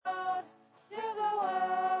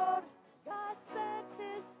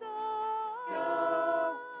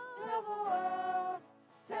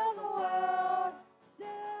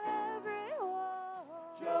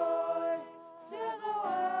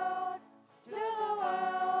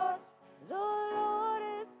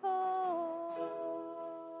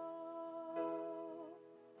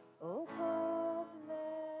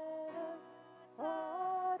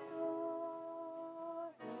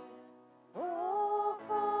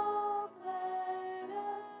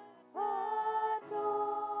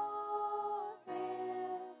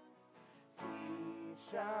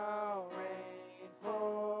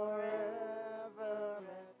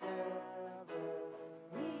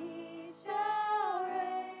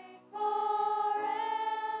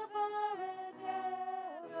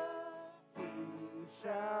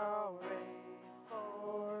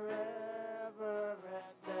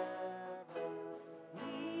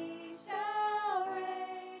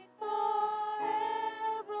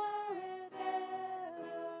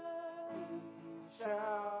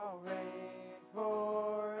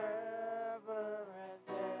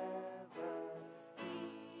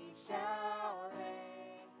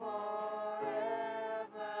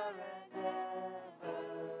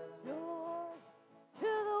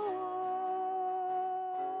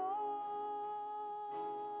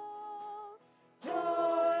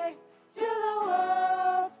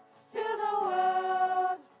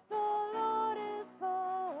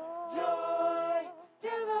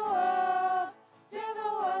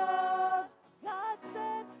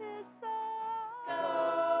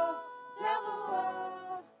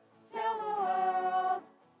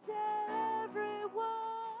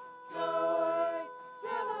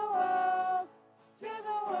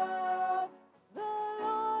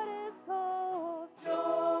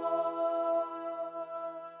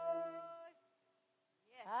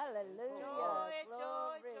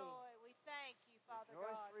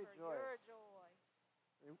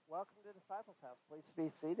Welcome to Disciples House. Please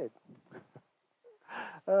be seated.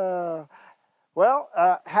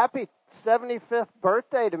 Happy 75th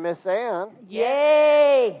birthday to Miss Ann.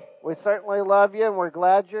 Yay! We certainly love you, and we're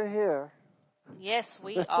glad you're here. Yes,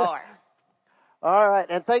 we are. All right,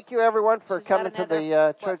 and thank you everyone for coming to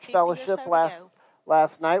the church fellowship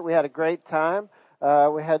last night. We had a great time.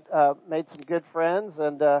 We had made some good friends,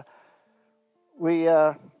 and we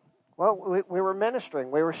were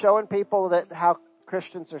ministering. We were showing people that how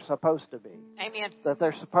Christians are supposed to be. Amen. That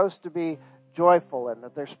they're supposed to be joyful, and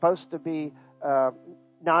that they're supposed to be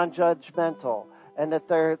non-judgmental, and that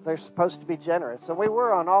they're supposed to be generous. And we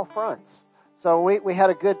were on all fronts. So we had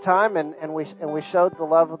a good time, and we showed the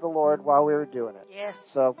love of the Lord while we were doing it. Yes.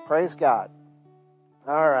 So praise God.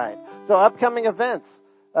 All right. So upcoming events.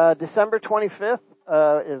 December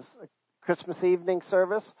 25th is Christmas evening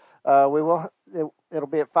service. It'll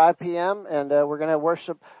be at 5 p.m. and we're going to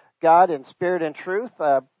worship God in spirit and truth.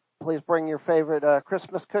 Please bring your favorite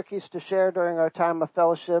Christmas cookies to share during our time of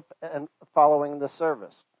fellowship and following the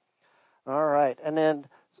service. All right, and then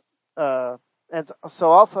also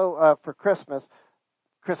for Christmas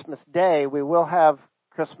Day, we will have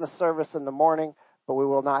Christmas service in the morning, but we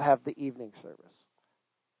will not have the evening service.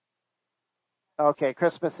 Okay,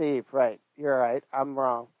 Christmas Eve, right? You're right. I'm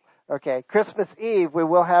wrong. Okay, Christmas Eve we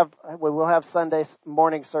will have Sunday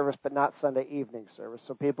morning service, but not Sunday evening service,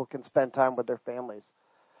 so people can spend time with their families.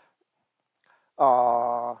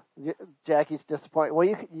 Aw, Jackie's disappointed. Well,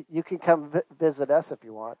 you can come visit us if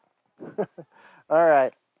you want. All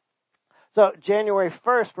right. So January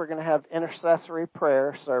 1st, we're going to have intercessory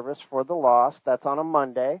prayer service for the lost. That's on a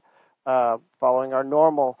Monday, following our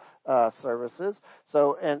normal services.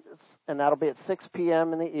 So and that'll be at 6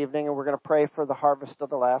 p.m. in the evening, and we're going to pray for the harvest of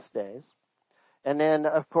the last days. And then,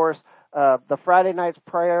 of course, the Friday night's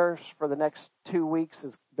prayers for the next 2 weeks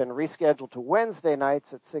has been rescheduled to Wednesday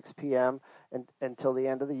nights at 6 p.m. Until the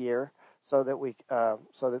end of the year, so that we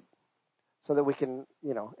can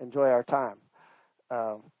enjoy our time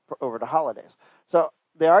over the holidays. So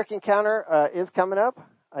the Ark Encounter is coming up.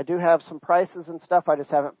 I do have some prices and stuff. I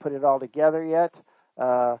just haven't put it all together yet.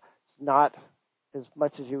 It's not as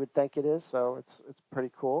much as you would think it is, so it's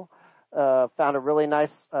pretty cool. Found a really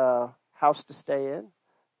nice house to stay in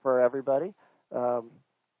for everybody.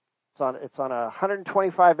 It's on a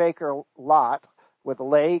 125-acre lot with a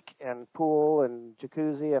lake and pool and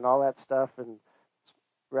jacuzzi and all that stuff, and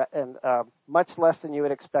much less than you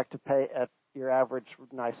would expect to pay at your average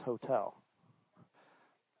nice hotel.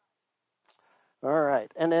 All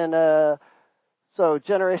right, and then so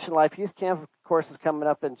Generation Life Youth Camp, of course, is coming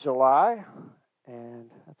up in July,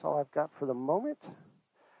 and that's all I've got for the moment.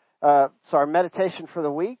 So our meditation for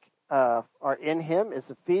the week, our in Him,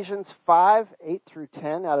 is Ephesians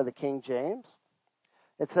 5:8-10 out of the King James.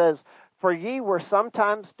 It says, "For ye were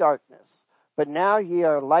sometimes darkness, but now ye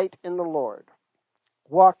are light in the Lord.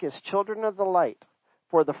 Walk as children of the light,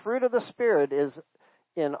 for the fruit of the Spirit is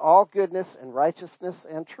in all goodness and righteousness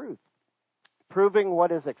and truth, proving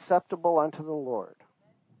what is acceptable unto the Lord."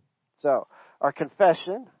 So, our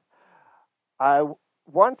confession,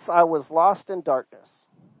 once I was lost in darkness,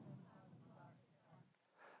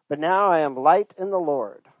 but now I am light in the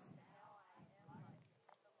Lord.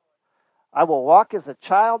 I will walk as a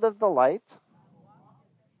child of the light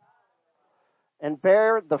and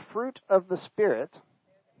bear the fruit of the Spirit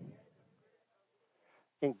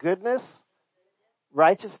in goodness,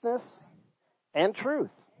 righteousness, and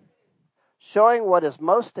truth, showing what is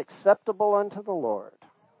most acceptable unto the Lord.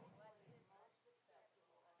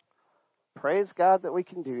 Praise God that we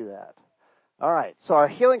can do that. All right, so our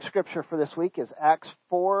healing scripture for this week is Acts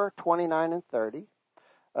 4:29 and 30.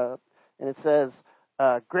 And it says,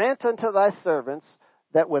 "Grant unto thy servants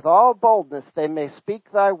that with all boldness they may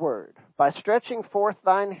speak thy word, by stretching forth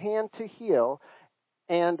thine hand to heal,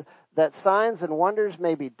 and that signs and wonders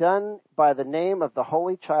may be done by the name of the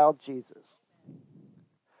Holy Child Jesus."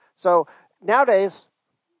 So nowadays,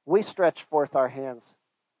 we stretch forth our hands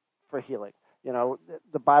for healing. You know,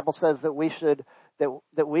 the Bible says that we should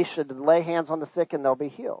lay hands on the sick and they'll be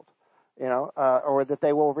healed. You know, or that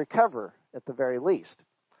they will recover at the very least.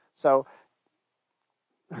 So,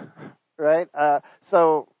 right?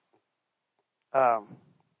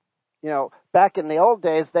 Back in the old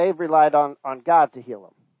days, they relied on God to heal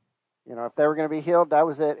them. You know, if they were going to be healed, that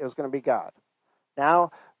was it. It was going to be God.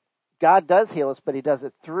 Now, God does heal us, but He does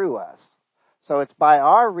it through us. So it's by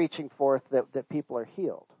our reaching forth that people are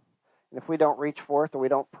healed. And if we don't reach forth or we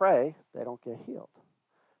don't pray, they don't get healed.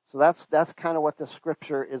 So that's kind of what the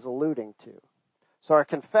scripture is alluding to. So our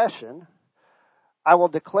confession, I will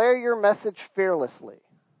declare your message fearlessly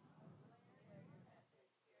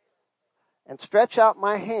and stretch out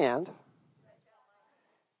my hand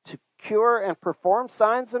to cure and perform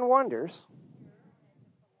signs and wonders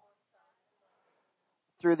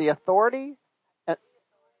through the authority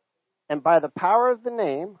and by the power of the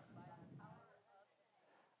name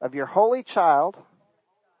of your holy child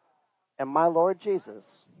and my Lord Jesus.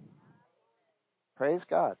 Praise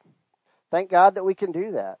God. Thank God that we can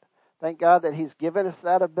do that. Thank God that He's given us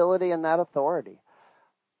that ability and that authority.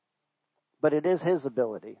 But it is His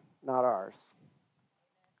ability, not ours.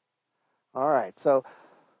 All right, so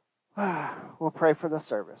we'll pray for the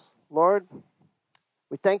service. Lord,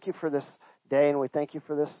 we thank You for this day and we thank You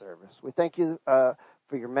for this service. We thank You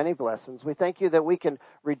for Your many blessings. We thank You that we can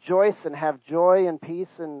rejoice and have joy and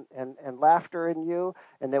peace and laughter in You,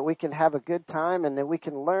 and that we can have a good time and that we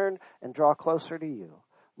can learn and draw closer to You.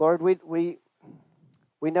 Lord, we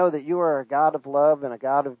know that You are a God of love and a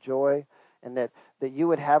God of joy, and that You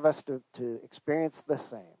would have us to experience the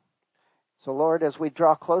same. So, Lord, as we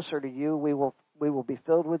draw closer to You, we will be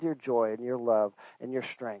filled with Your joy and Your love and Your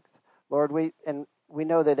strength. Lord, we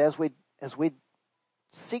know that as we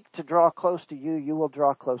seek to draw close to You, You will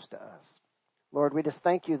draw close to us. Lord, we just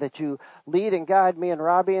thank You that You lead and guide me and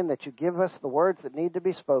Robbie, and that You give us the words that need to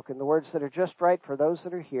be spoken, the words that are just right for those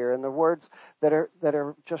that are here, and the words that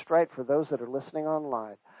are just right for those that are listening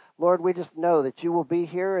online. Lord, we just know that You will be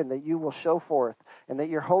here and that You will show forth, and that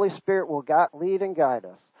Your Holy Spirit will lead and guide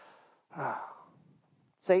us.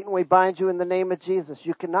 Satan, we bind You in the name of Jesus.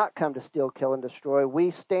 You cannot come to steal, kill, and destroy.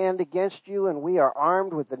 We stand against You, and we are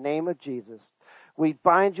armed with the name of Jesus. We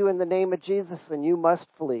bind You in the name of Jesus, and You must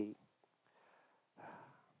flee.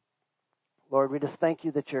 Lord, we just thank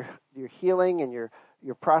You that Your healing and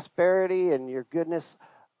Your prosperity and Your goodness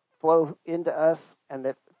flow into us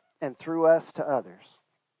and through us to others.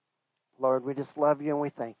 Lord, we just love You and we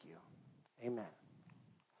thank You. Amen.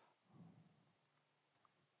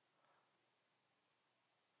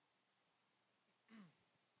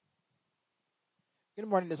 Good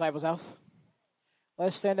morning, Disciples House.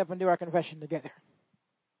 Let's stand up and do our confession together.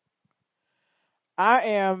 I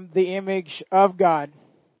am the image of God.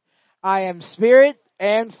 I am spirit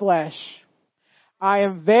and flesh. I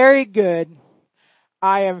am very good.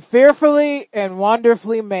 I am fearfully and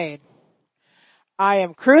wonderfully made. I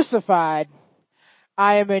am crucified.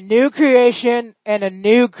 I am a new creation and a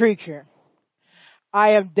new creature.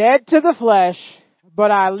 I am dead to the flesh, but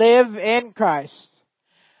I live in Christ.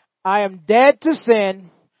 I am dead to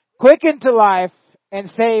sin, quickened to life, and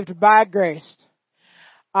saved by grace.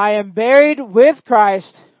 I am buried with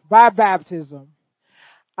Christ by baptism.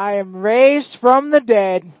 I am raised from the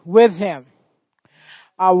dead with Him.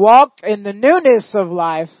 I walk in the newness of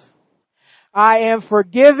life. I am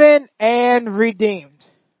forgiven and redeemed.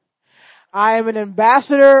 I am an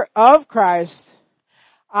ambassador of Christ.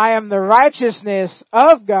 I am the righteousness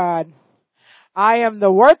of God. I am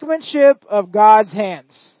the workmanship of God's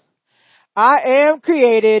hands. I am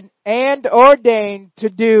created and ordained to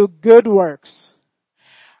do good works.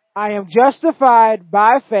 I am justified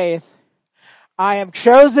by faith. I am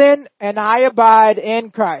chosen and I abide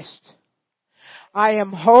in Christ. I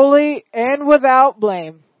am holy and without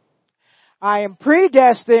blame. I am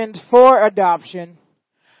predestined for adoption.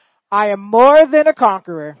 I am more than a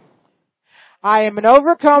conqueror. I am an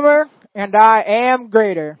overcomer and I am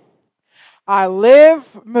greater. I live,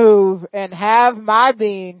 move, and have my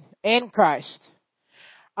being in Christ.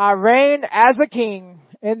 I reign as a king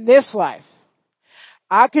in this life.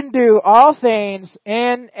 I can do all things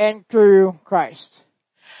in and through Christ.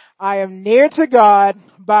 I am near to God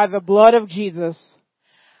by the blood of Jesus.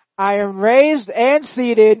 I am raised and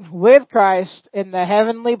seated with Christ in the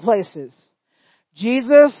heavenly places.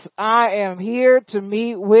 Jesus, I am here to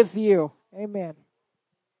meet with You. Amen.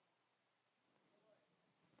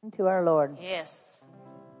 To our Lord. Yes.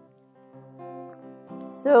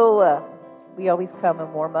 So we always come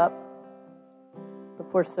and warm up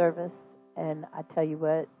before service, and I tell you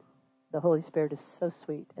what, the Holy Spirit is so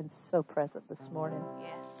sweet and so present this morning.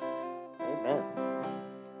 Yes. Amen.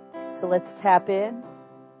 So let's tap in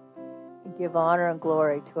and give honor and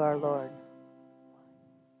glory to our Lord.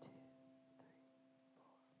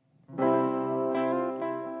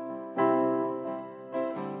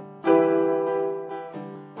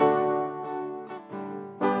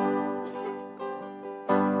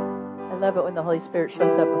 I love it when the Holy Spirit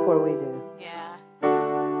shows up before we do. Yeah.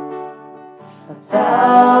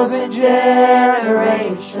 1,000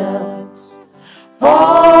 generations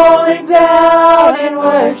falling down in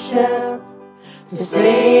worship to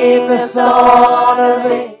sing the song of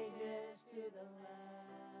ages to the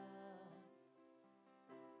Lamb.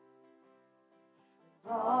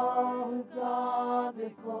 All who've gone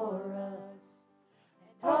before us,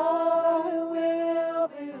 and all who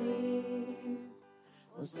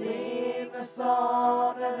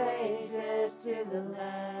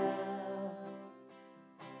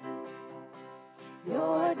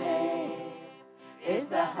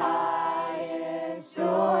the highest,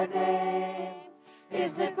 your name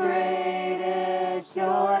is the greatest,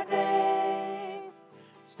 your name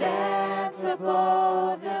stands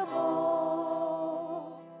above them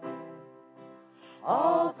all.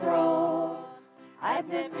 All thrones and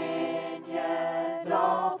dominions,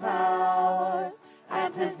 all powers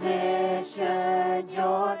and positions,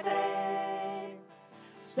 your name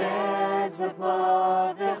stands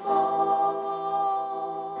above them all.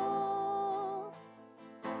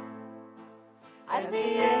 And the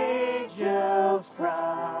angels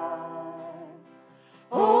cry,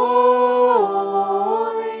 holy,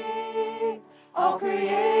 all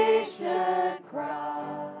creation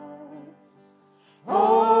cries, holy,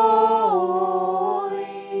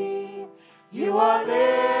 you are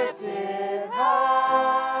lifted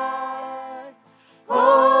high,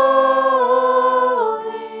 holy,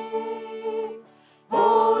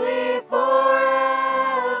 holy forever.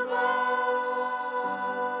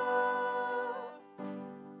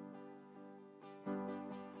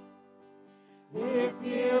 If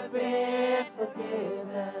you've been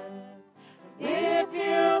forgiven, if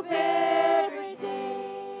you've been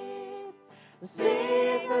redeemed,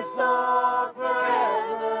 sing the song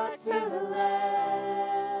forever to the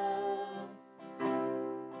Lamb.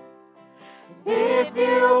 If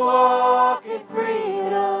you walk in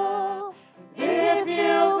freedom, if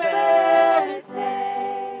you bear His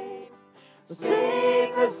name,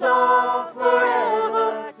 sing the song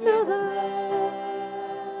forever to the Lamb.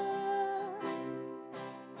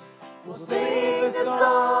 We'll sing the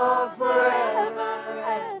song forever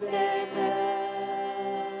and amen.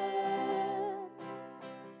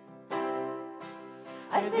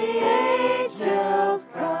 And the angels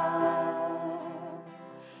cry,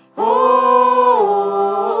 holy,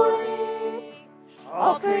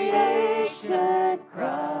 all creation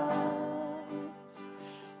cries,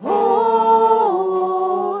 holy,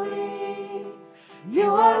 you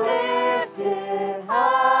are lifted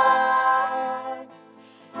high,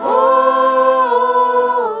 holy,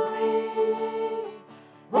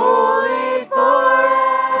 holy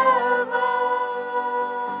forever.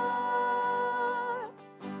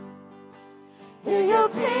 Hear your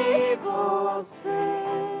people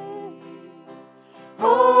sing,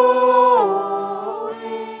 holy,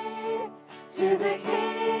 to the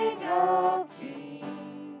King of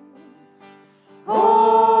Kings.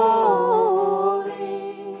 Holy,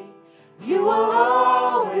 you will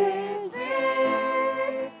always be.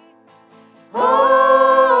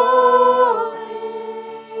 Holy,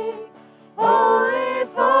 holy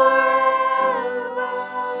forever.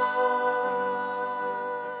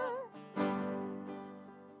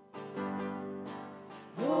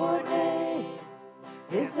 Your name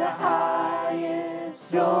is the highest,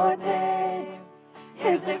 your name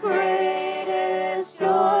is the greatest,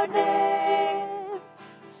 your name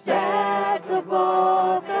stands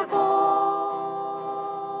above them all.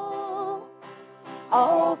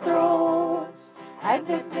 All thrones and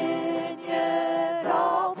dominions,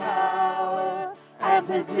 all powers and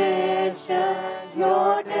positions,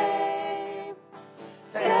 your name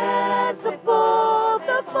stands above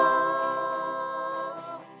them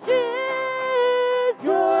all.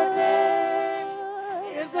 Your name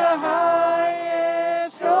is the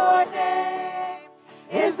highest, your name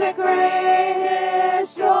is the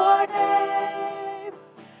greatest, your name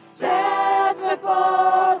stands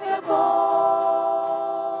above them all.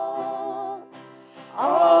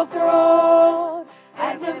 All thrones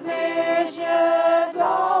and positions,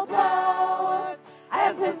 all powers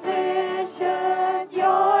and positions,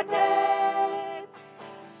 your name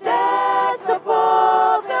stands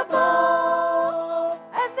above them all.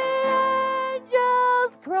 And the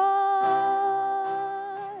angels cry,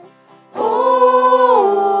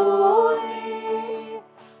 holy,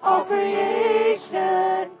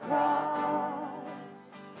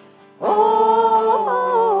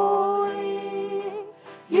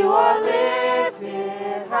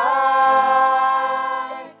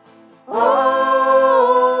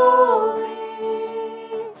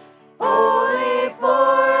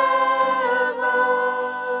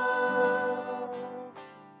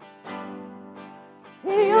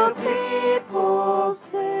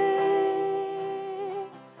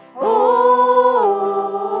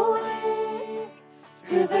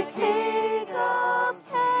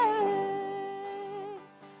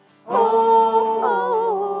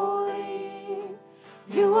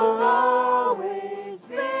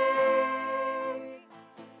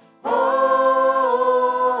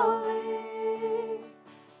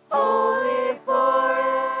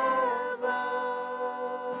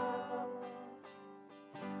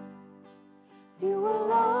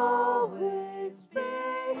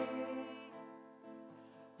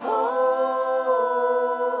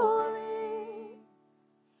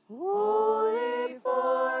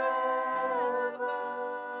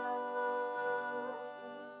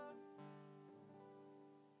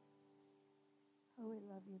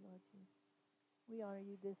 love you, Lord Jesus. We honor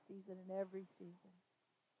you this season and every season.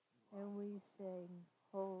 And we sing,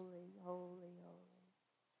 holy, holy, holy.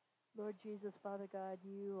 Lord Jesus, Father God,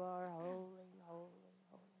 you are holy, holy,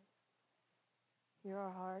 holy. Hear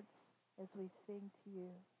our hearts as we sing to you.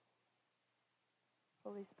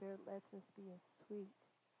 Holy Spirit, let this be a sweet,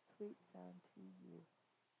 sweet sound to you.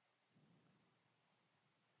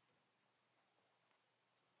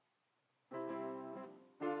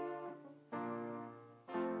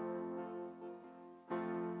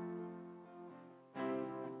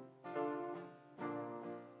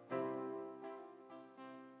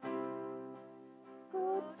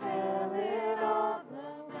 Go tell it on the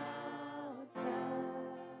mountain,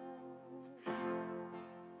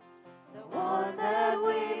 the one that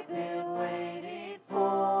we've been waiting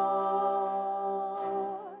for,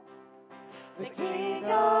 the King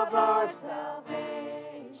of our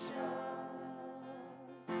salvation,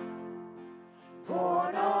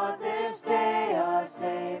 born on this day, our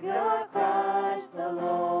Savior Christ the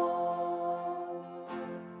Lord.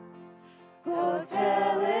 Go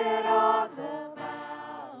tell it on the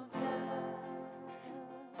mountain,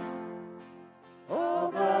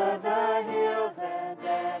 over the hills and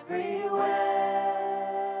everywhere,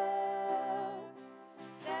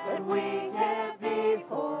 that we can be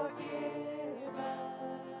forgiven.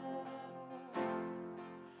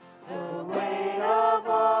 The weight of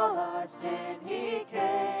all our sin He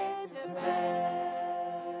came to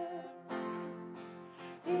bear.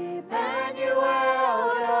 Emmanuel,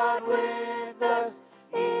 God with us.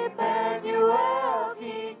 Emmanuel,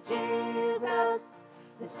 King Jesus,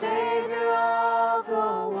 the Savior of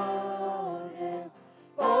the world is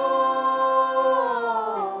born.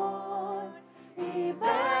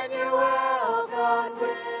 Emmanuel, God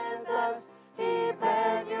with us.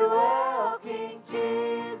 Emmanuel, King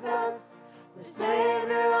Jesus, the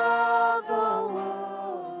Savior of the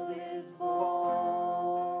world is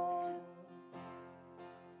born.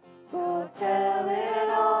 Go tell it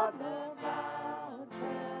on the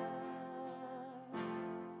mountain,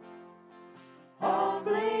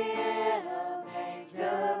 humbly in a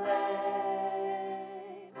manger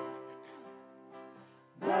laid,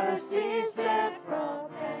 mercy sent from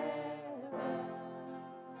heaven.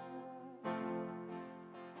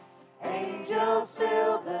 Angels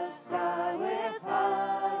fill the sky with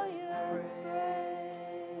high praise.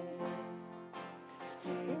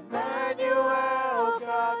 Emmanuel,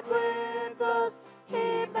 God with us.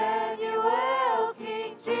 Emmanuel,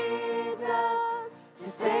 King Jesus, the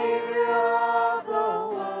Savior of the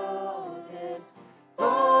world is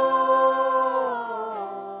born.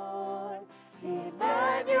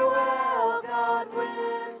 Emmanuel, God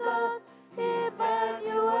with us.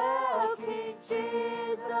 Emmanuel, King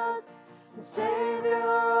Jesus, the Savior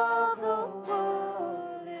of the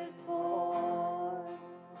world is born.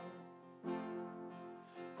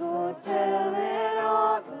 Go tell it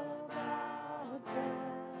on the mountain.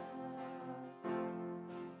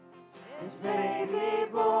 This baby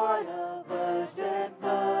born of virgin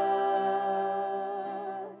birth,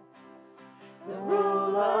 the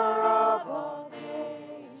ruler of all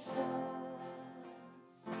nations,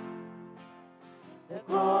 the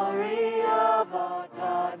glory of our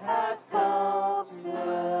God has come to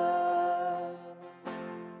earth.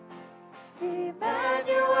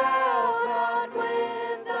 Emmanuel, God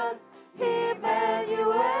with us.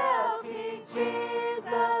 Emmanuel, King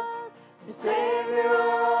Jesus, the Savior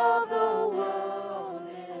of the world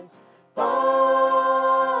is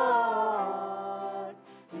born.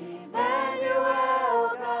 Emmanuel,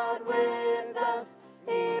 God with us.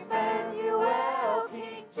 Emmanuel,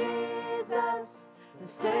 King Jesus, the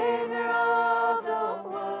Savior of the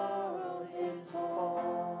world is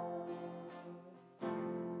born.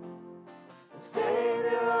 The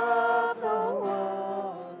Savior of the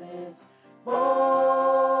world is born.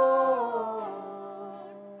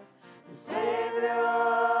 The Savior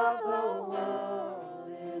of the world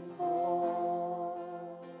is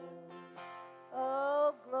born. Oh,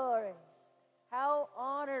 glory. How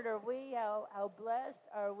honored are we, how blessed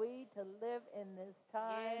are we to live in this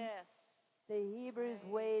time. Yes. The Hebrews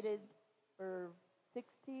waited for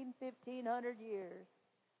 1,500 years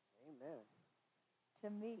Amen. to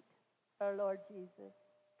meet our Lord Jesus.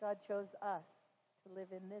 God chose us to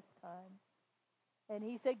live in this time. And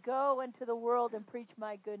He said, go into the world and preach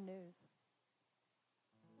my good news.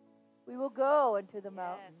 We will go into the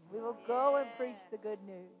mountain. We will go and preach the good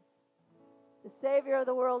news. The Savior of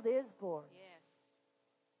the world is born. Yes.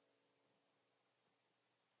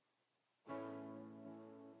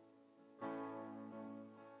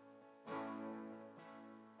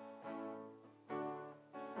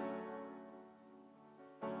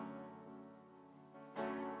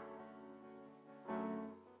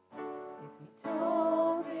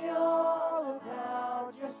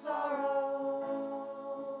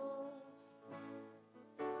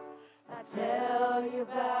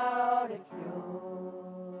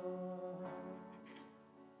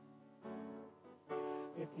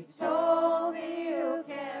 He told me you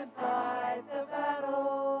can fight the battle.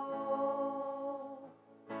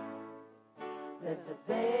 There's a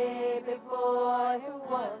baby boy who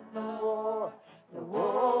won the war. The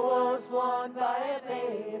war was won by a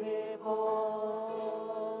baby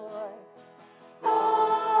boy.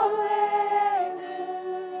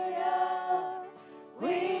 Hallelujah,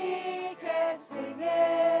 we can sing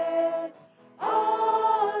it.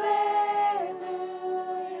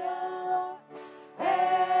 Hallelujah,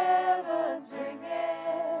 heaven's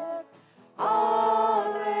ringing.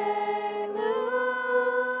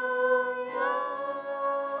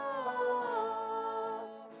 Hallelujah.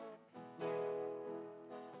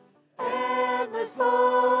 Endless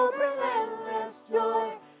hope, relentless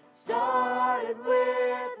joy started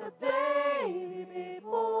with a baby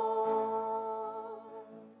born.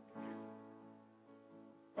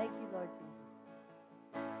 Thank you, Lord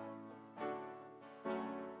Jesus.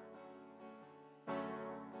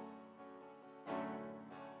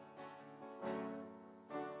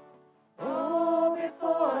 Oh,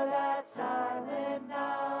 before that silent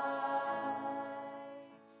night,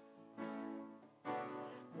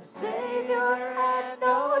 the Savior had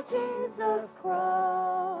no Jesus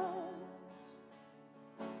Christ.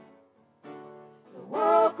 The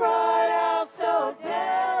world cried out so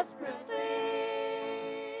desperately.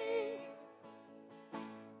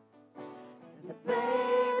 The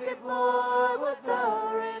baby boy was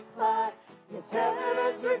the reply. Yes,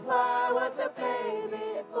 heaven's reply was a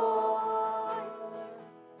baby boy.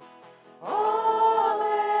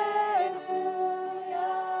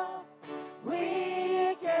 Hallelujah,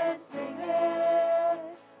 we can sing it.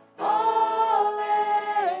 Hallelujah,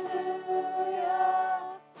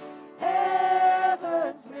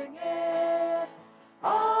 heaven's ringing.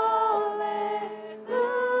 Hallelujah.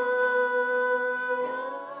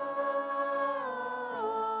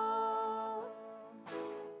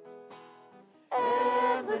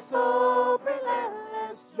 Endless hope,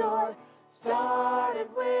 relentless joy started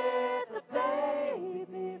with a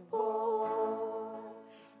baby boy.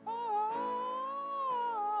 Oh,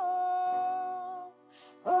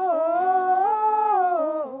 oh,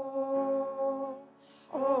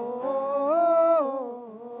 oh, oh,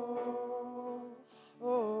 oh.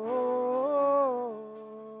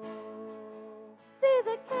 See,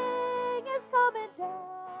 the King is coming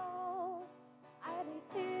down, and he's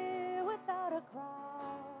here without a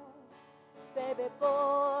crown. Baby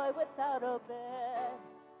boy without a bed,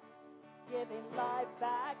 giving life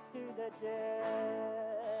back to the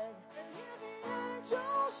dead. And hear the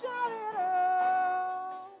angels shouting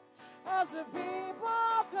out as the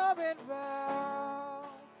people come and bow.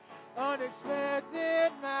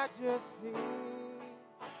 Unexpected majesty.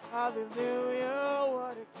 Hallelujah,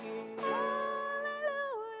 what a king.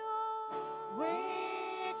 Hallelujah. We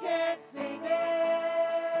can sing it.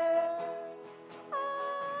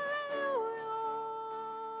 Hallelujah.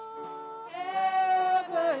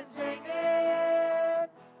 Heaven's ringing.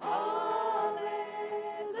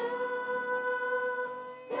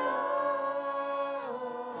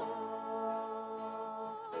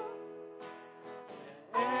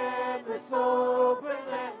 Endless hope,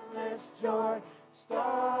 relentless joy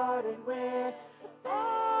started with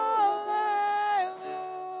Hallelujah.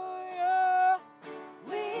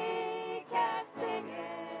 we can sing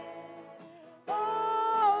it.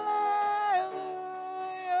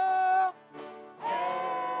 Hallelujah.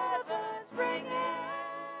 Heaven's ringing.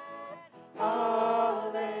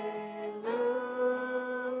 Hallelujah.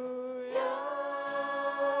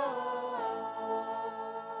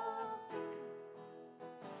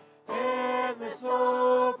 Endless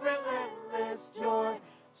hope, relentless joy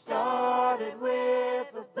started with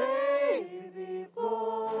a baby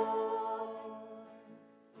boy.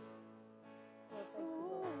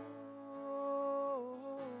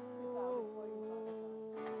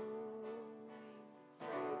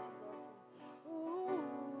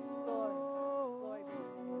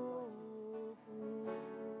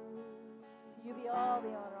 To you be all the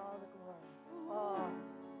honor, all the glory. Oh,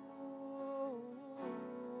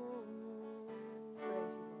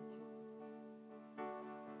 praise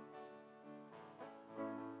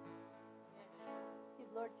you,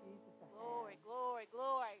 Lord Jesus. Give Lord Jesus a hand. Glory, glory,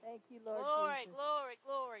 glory. Thank you, Lord Glory, Jesus. glory,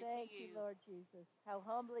 glory Thank to you, you. Lord Jesus. How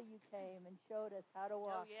humbly you came and showed us how to Oh,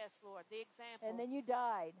 walk. yes, Lord. The example. And then you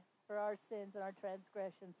died for our sins and our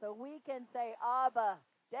transgressions. So we can say, Abba,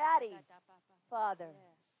 Daddy, Father.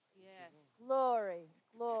 Yes. Glory,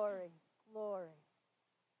 glory, glory.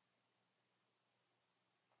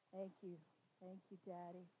 Thank you. Thank you,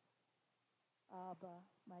 Daddy. Abba,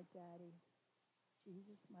 my Daddy.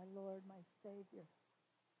 Jesus, my Lord, my Savior.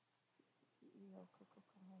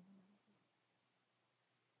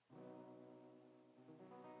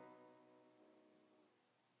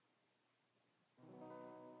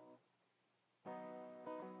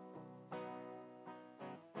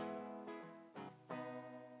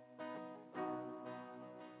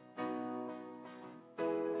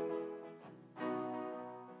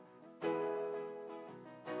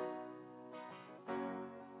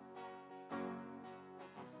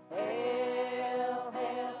 Hail,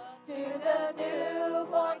 hail to the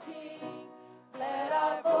newborn King. Let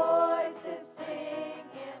our voices sing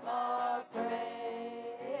Him our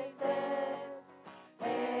praises.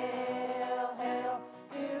 Hail, hail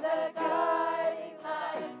to the guiding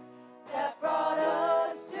light that brought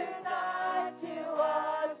us tonight to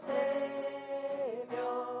our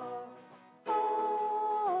Savior.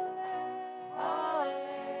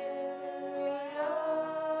 Hallelujah.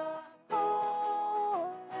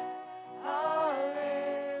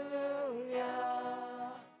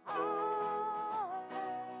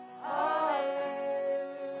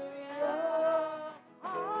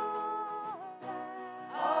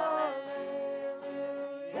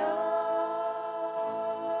 Hallelujah.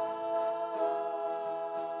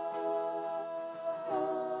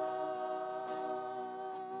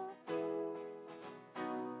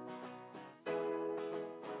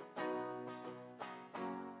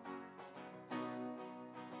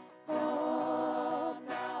 Come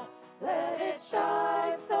now, let it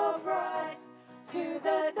shine so bright to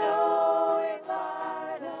the knowing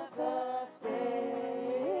light of the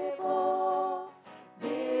stable.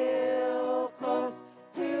 Kneel close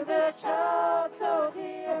to the child so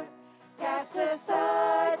dear. Cast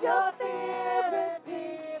aside your fear and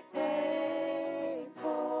be thankful.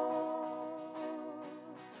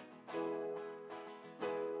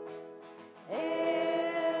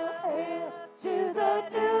 Hail, hail to the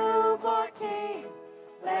newborn King.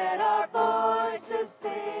 Let our voices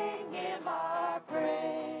sing Him our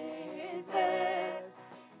praises.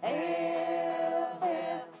 Hail,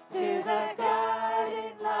 hail to the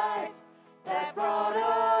guiding light that brought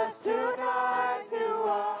us tonight to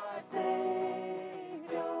our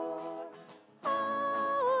Savior.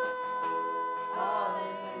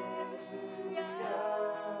 Hallelujah.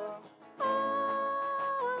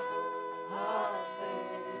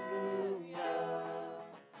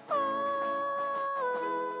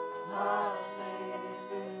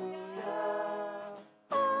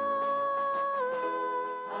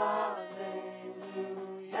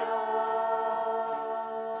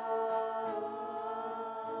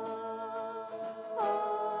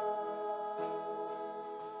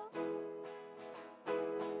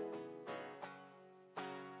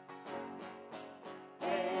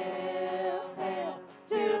 Hail, hail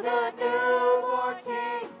to the newborn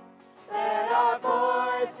King. Let our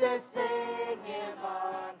voices sing Him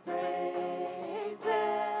our praises.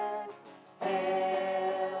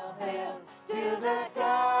 Hail, hail to the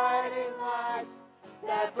guiding light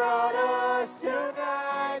that brought us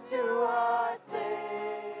tonight to our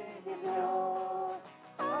Savior.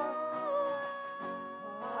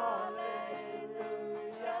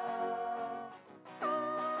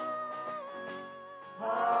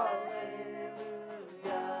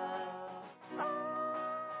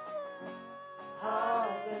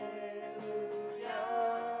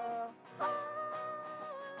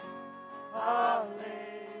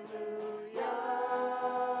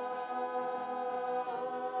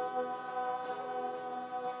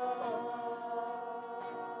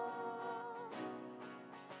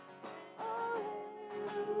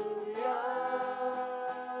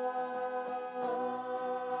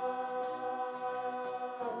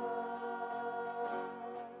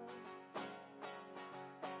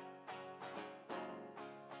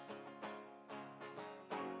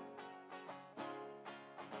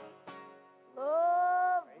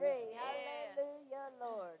 Glory. Yes. Hallelujah,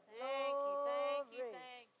 Lord. Thank you, thank you, Glory.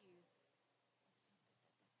 thank you.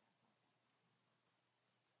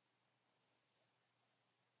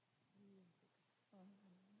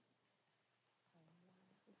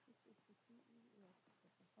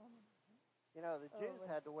 You know, the Oh, Jews wait.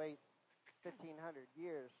 had to wait 1,500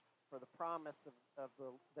 years for the promise of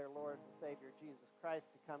their Lord and Savior Jesus Christ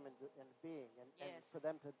to come into being and Yes. for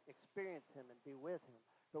them to experience Him and be with Him.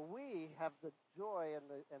 But we have the joy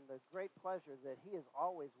and the great pleasure that He is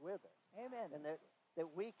always with us, Amen. and that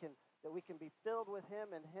we can be filled with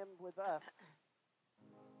Him and Him with us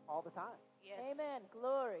all the time. Yes. Amen.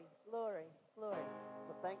 Glory, glory, glory.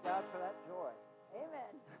 So thank God for that joy.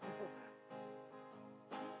 Amen.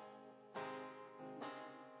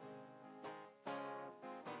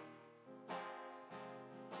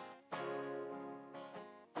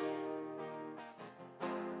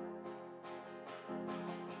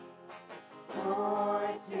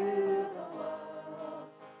 Glory to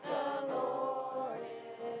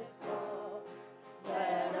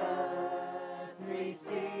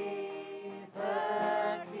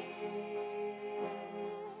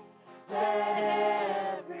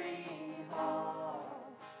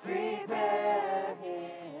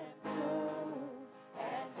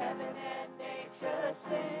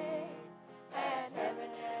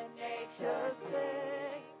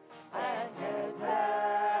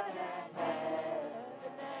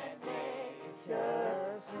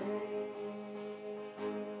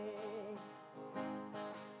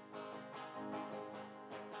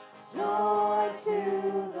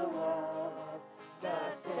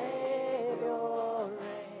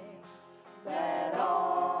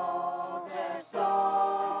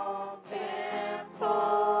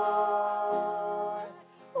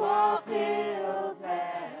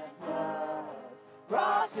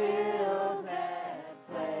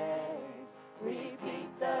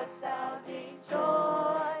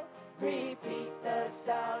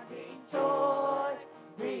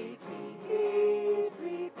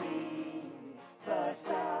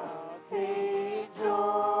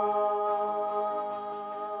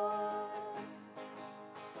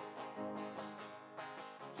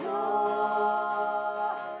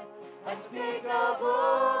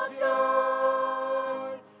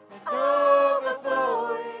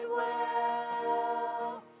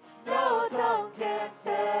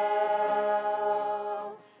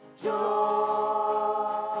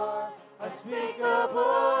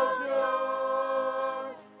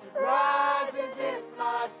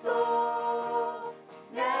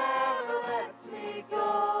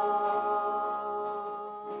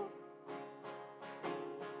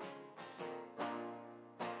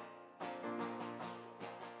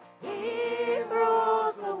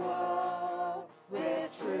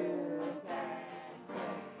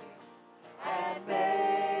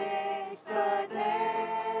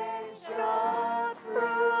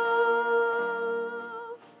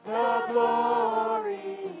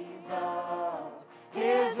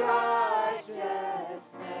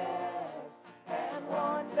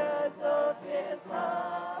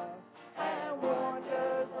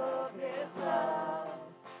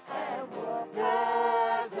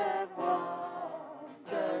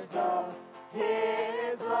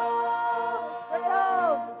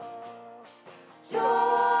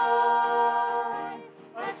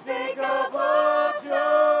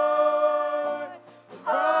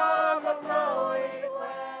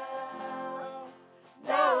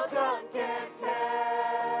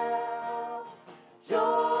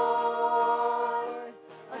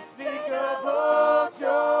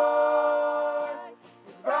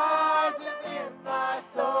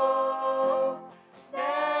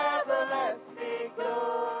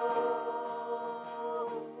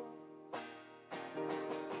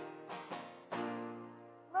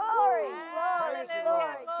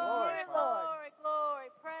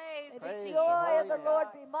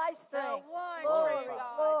my the strength. one Glory, true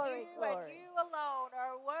God. glory, You glory. and you alone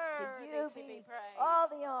are To worthy you to be praised.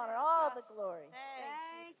 all the honor, all the glory.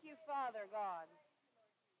 Thank you, Father God.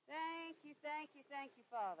 Thank you,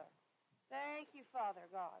 Father. Thank you, Father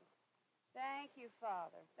God. Thank you,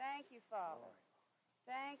 Father. Thank you, Father.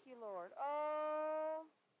 Thank you, Lord. Oh,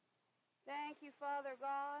 thank you, Father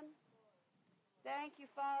God. Thank you,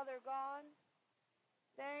 Father God.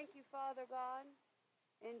 Thank you, Father God.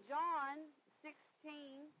 In John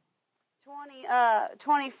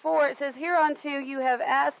 16:24, it says, Hereunto you have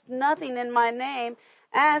asked nothing in my name.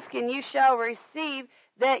 Ask and you shall receive,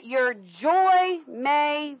 that your joy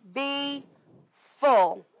may be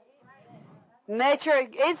full.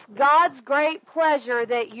 It's God's great pleasure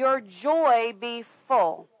that your joy be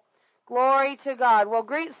full. Glory to God. Well,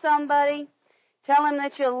 greet somebody. Tell them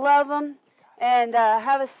that you love them. And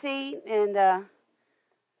have a seat. And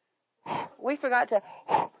we forgot to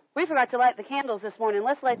light the candles this morning.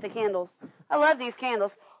 Let's light the candles. I love these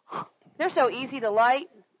candles. They're so easy to light.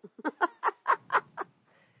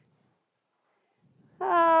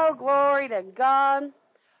 Oh, glory to God.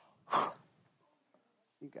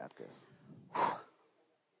 You got this.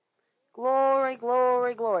 Glory,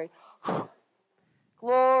 glory, glory.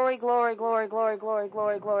 Glory, glory, glory, glory, glory,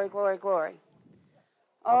 glory, glory, glory, glory.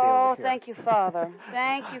 Oh, thank you, Father.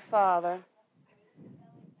 Thank you, Father.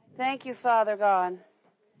 Thank you, Father God.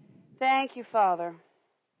 Thank you, Father.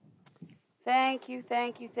 Thank you,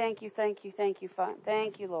 thank you, thank you, thank you, thank you, Father.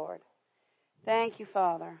 Thank you, Lord. Thank you,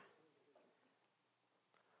 Father.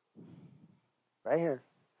 Right here.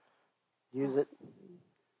 Use it.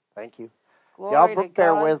 Thank you. Glory Y'all to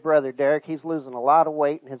bear God. with Brother Derek. He's losing a lot of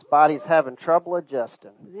weight, and his body's having trouble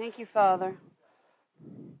adjusting. Thank you, Father.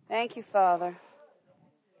 Thank you, Father.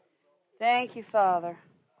 Thank you, Father.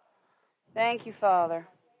 Thank you, Father.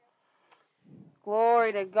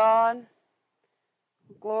 Glory to God.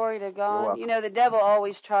 Glory to God. You know, the devil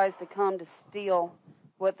always tries to come to steal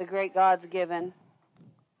what the great God's given.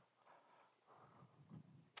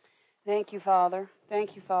 Thank you, Father.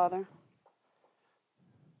 Thank you, Father.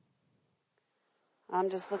 I'm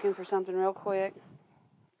just looking for something real quick.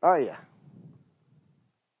 Oh, yeah.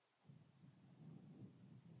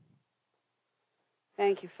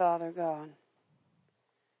 Thank you, Father God.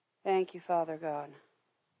 Thank you, Father God.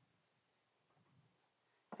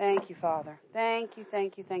 Thank you, Father. Thank you,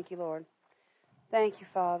 thank you, thank you, Lord. Thank you,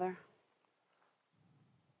 Father.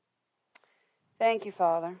 Thank you,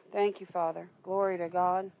 Father. Thank you, Father. Glory to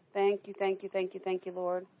God. Thank you, thank you, thank you, thank you,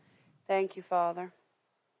 Lord. Thank you, Father.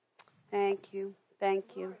 Thank you,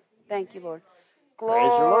 thank you, thank you, Lord.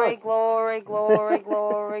 Glory, glory, glory,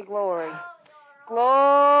 glory, glory.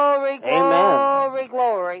 Glory, glory,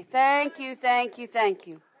 glory. Thank you, thank you, thank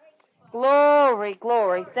you. Glory,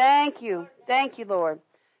 glory. Thank you. Thank you, Lord.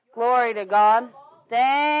 Glory to God.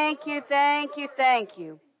 Thank you, thank you, thank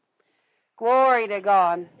you. Glory to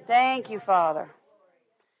God. Thank you, Father.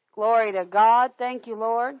 Glory to God. Thank you,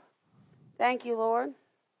 Lord. Thank you, Lord.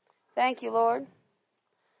 Thank you, Lord.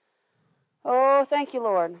 Oh, thank you,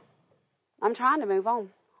 Lord. I'm trying to move on.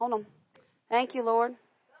 Hold on. Thank you, Lord.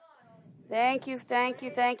 Thank you, thank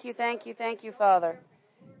you, thank you, thank you, thank you, Father.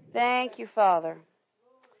 Thank you, Father.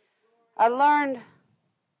 I learned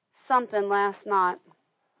something last night.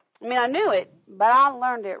 I mean, I knew it, but I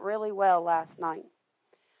learned it really well last night.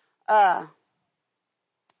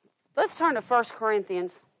 Let's turn to 1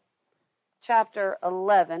 Corinthians chapter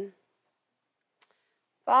 11.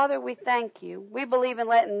 Father, we thank you. We believe in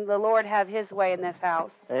letting the Lord have His way in this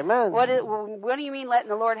house. Amen. What do you mean letting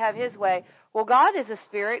the Lord have His way? Well, God is a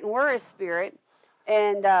spirit, and we're a spirit.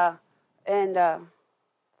 And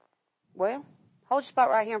well, hold your spot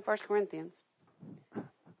right here in 1 Corinthians.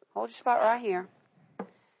 Hold your spot right here.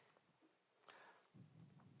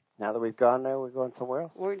 Now that we've gone there, we're going somewhere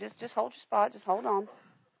else? We're just hold your spot. Just hold on.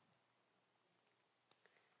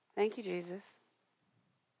 Thank you, Jesus.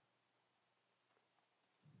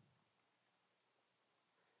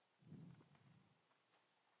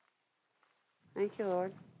 Thank you,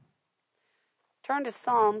 Lord. Turn to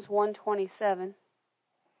Psalms 127.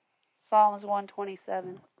 Psalms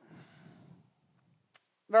 127.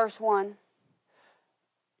 Verse 1.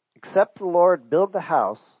 Except the Lord build the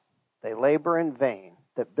house, they labor in vain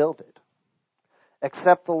that build it.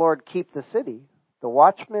 Except the Lord keep the city, the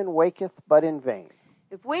watchman waketh but in vain.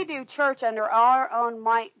 If we do church under our own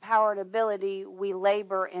might, power, and ability, we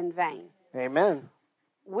labor in vain. Amen.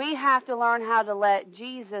 We have to learn how to let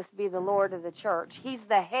Jesus be the Lord of the church. He's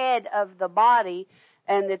the head of the body,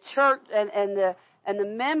 and the church and the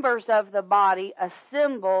members of the body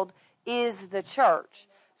assembled is the church.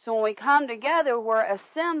 So when we come together, we're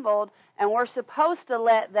assembled, and we're supposed to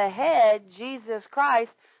let the head, Jesus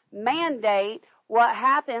Christ, mandate what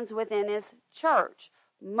happens within his church.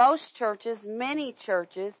 Most churches, many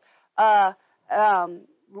churches, let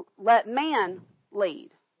man lead.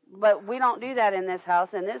 But we don't do that in this house.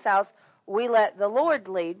 In this house, we let the Lord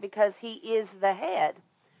lead because he is the head.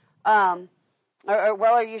 Well,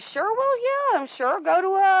 are you sure? Well, yeah, I'm sure.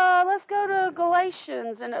 Let's go to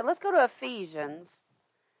Galatians and let's go to Ephesians.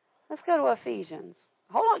 Let's go to Ephesians.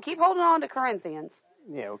 Keep holding on to Corinthians.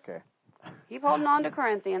 Yeah, okay. Keep holding on to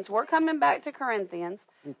Corinthians. We're coming back to Corinthians.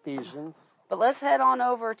 Ephesians. But let's head on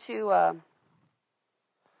over to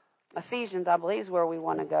Ephesians, I believe, is where we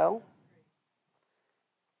want to go.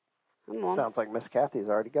 Come on. Sounds like Miss Kathy's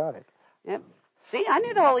already got it. Yep. See, I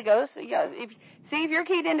knew the Holy Ghost. Yeah, if you're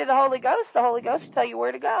keyed into the Holy Ghost will tell you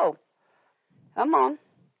where to go. Come on.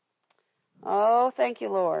 Oh, thank you,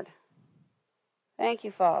 Lord. Thank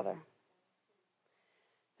you, Father.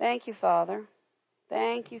 Thank you, Father.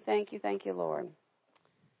 Thank you, Lord.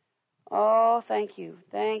 Oh, thank you.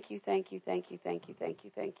 Thank you, thank you, thank you, thank you, thank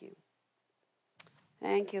you, thank you.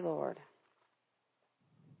 Thank you, Lord.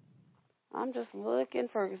 I'm just looking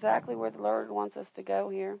for exactly where the Lord wants us to go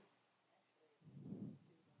here.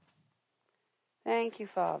 Thank you,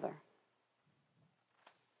 Father.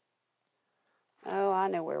 Oh, I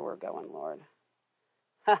know where we're going, Lord.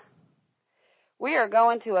 We are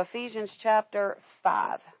going to Ephesians chapter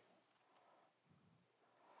 5.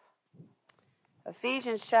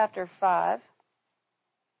 Ephesians chapter 5.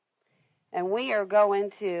 And we are going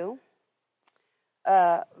to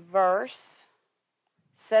verse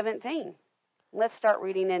 17. Let's start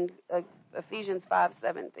reading in Ephesians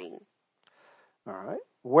 5:17. All right.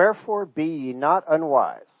 Wherefore be ye not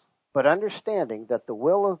unwise, but understanding that the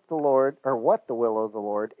will of the Lord, or what the will of the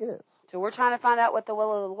Lord is. So we're trying to find out what the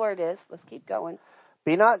will of the Lord is. Let's keep going.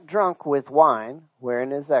 Be not drunk with wine,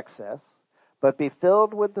 wherein is excess, but be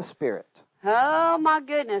filled with the Spirit. Oh, my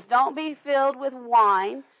goodness. Don't be filled with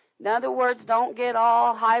wine. In other words, don't get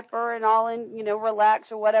all hyper and all in,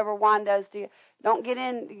 relax or whatever wine does to you. Don't get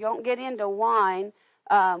into wine,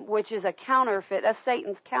 which is a counterfeit. That's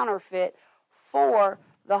Satan's counterfeit for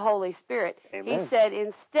the Holy Spirit. Amen. He said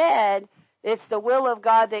instead, it's the will of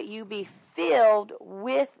God that you be filled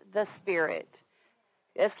with the Spirit.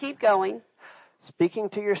 Let's keep going. Speaking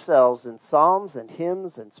to yourselves in psalms and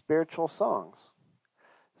hymns and spiritual songs,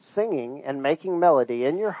 singing and making melody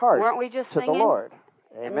in your heart Weren't we just to singing the Lord.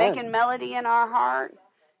 Amen. And making melody in our heart?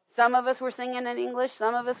 Some of us were singing in English.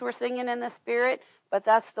 Some of us were singing in the Spirit. But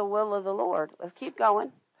that's the will of the Lord. Let's keep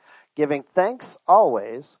going. Giving thanks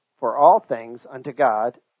always for all things unto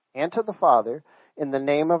God and to the Father in the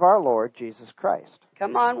name of our Lord Jesus Christ.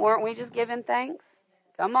 Come on. Weren't we just giving thanks?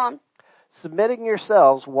 Come on. Submitting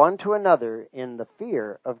yourselves one to another in the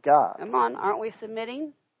fear of God. Come on. Aren't we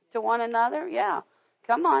submitting to one another? Yeah.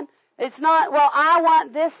 Come on. It's not, well, I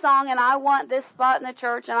want this song and I want this spot in the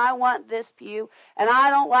church and I want this pew and I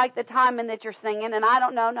don't like the timing that you're singing and I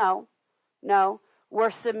don't know. No.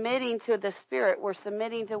 We're submitting to the Spirit. We're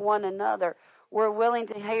submitting to one another. We're willing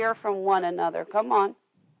to hear from one another. Come on.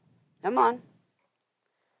 Come on.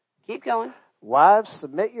 Keep going. Wives,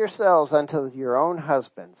 submit yourselves unto your own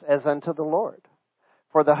husbands, as unto the Lord.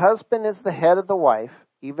 For the husband is the head of the wife,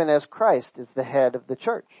 even as Christ is the head of the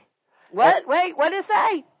church. What? Wait, what does it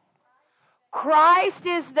say? Christ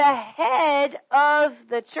is the head of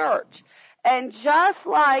the church. And just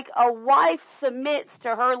like a wife submits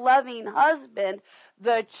to her loving husband,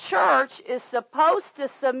 the church is supposed to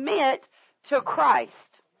submit to Christ.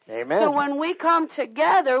 Amen. So when we come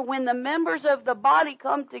together, when the members of the body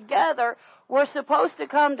come together, we're supposed to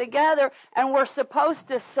come together and we're supposed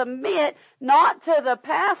to submit not to the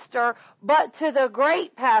pastor, but to the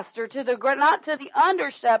great pastor, not to the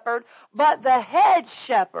under shepherd, but the head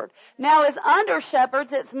shepherd. Now, as under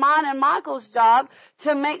shepherds, it's mine and Michael's job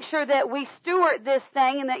to make sure that we steward this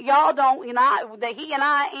thing and that y'all don't, that he and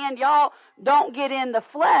I and y'all don't get in the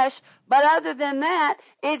flesh. But other than that,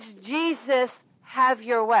 it's Jesus, have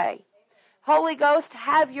your way. Holy Ghost,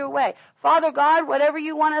 have your way. Father God, whatever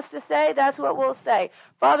you want us to say, that's what we'll say.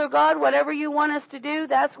 Father God, whatever you want us to do,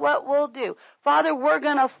 that's what we'll do. Father, we're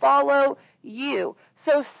going to follow you.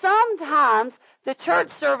 So sometimes the church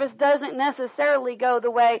service doesn't necessarily go the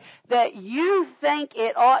way that you think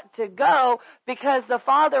it ought to go because the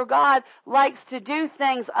Father God likes to do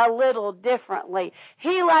things a little differently.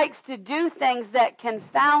 He likes to do things that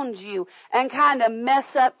confound you and kind of mess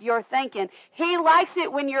up your thinking. He likes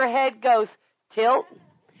it when your head goes tilt.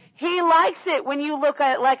 He likes it when you look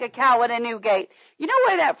at it like a cow at a new gate. You know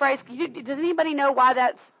where that phrase, does anybody know why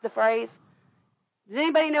that's the phrase? Does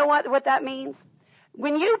anybody know what that means?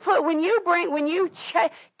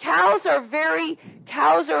 Cows are very,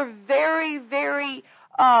 very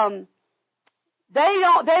they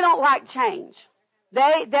don't like change.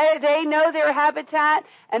 They know their habitat,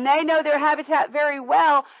 and they know their habitat very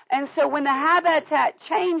well. And so when the habitat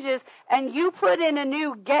changes and you put in a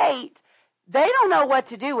new gate, they don't know what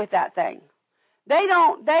to do with that thing. They're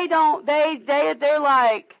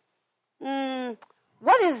like,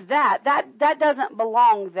 what is that? That doesn't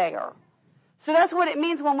belong there. So that's what it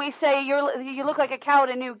means when we say you look like a cow at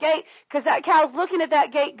a new gate, because that cow's looking at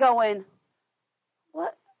that gate going,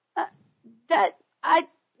 what? That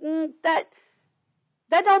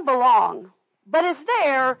don't belong, but it's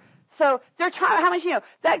there. So they're trying. How much you know?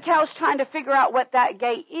 That cow's trying to figure out what that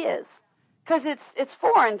gate is, because it's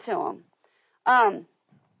foreign to them.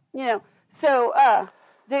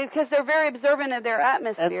 Because they're very observant of their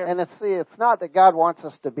atmosphere. And it's not that God wants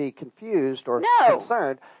us to be confused or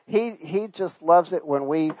concerned. He just loves it when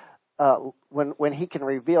we when He can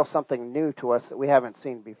reveal something new to us that we haven't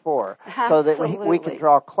seen before, so that we can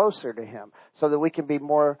draw closer to Him, so that we can be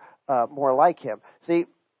more like Him. See,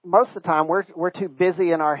 most of the time we're too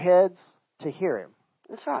busy in our heads to hear Him.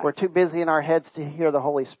 That's right. We're too busy in our heads to hear the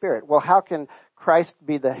Holy Spirit. Well, how can Christ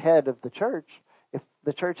be the head of the church if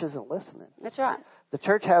the church isn't listening? That's right. The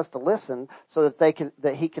church has to listen so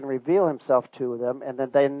that He can reveal Himself to them, and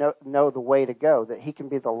that they know the way to go, that He can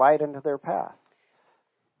be the light into their path.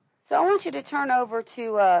 So I want you to turn over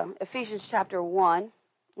to Ephesians chapter 1. I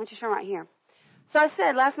want you to turn right here. So I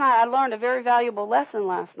said last night I learned a very valuable lesson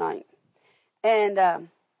last night. And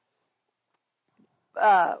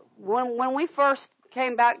when we first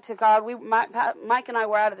came back to God, Mike and I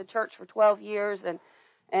were out of the church for 12 years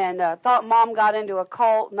and thought Mom got into a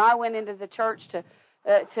cult, and I went into the church to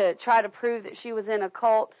try to prove that she was in a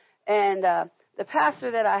cult. And the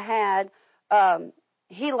pastor that I had,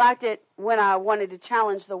 he liked it when I wanted to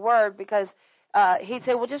challenge the Word, because he'd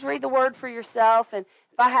say, well, just read the Word for yourself. And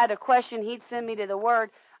if I had a question, he'd send me to the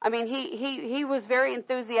Word. I mean, he was very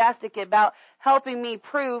enthusiastic about helping me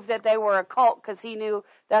prove that they were a cult, because he knew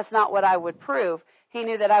that's not what I would prove. He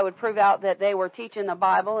knew that I would prove out that they were teaching the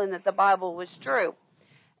Bible and that the Bible was true.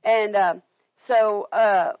 And so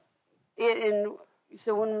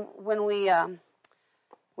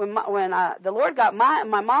when the Lord got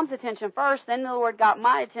my mom's attention first, then the Lord got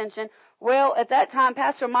my attention. Well, at that time,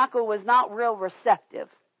 Pastor Michael was not real receptive,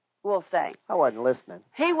 we'll say. I wasn't listening.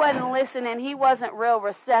 He wasn't listening. He wasn't real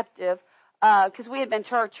receptive, because we had been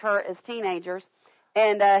church hurt as teenagers,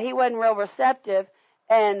 and he wasn't real receptive.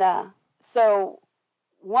 And so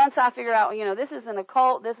once I figured out, this isn't a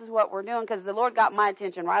cult, this is what we're doing, because the Lord got my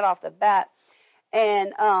attention right off the bat.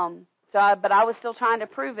 And but I was still trying to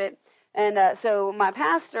prove it. And so my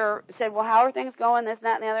pastor said, well, how are things going, this,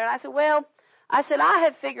 that, and the other? And I said, I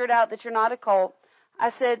have figured out that you're not a cult.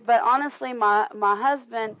 I said, but honestly, my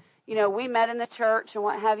husband, we met in the church and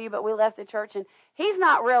what have you, but we left the church, and he's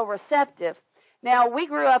not real receptive. Now, we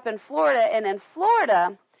grew up in Florida, and in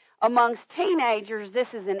Florida, amongst teenagers,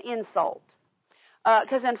 this is an insult.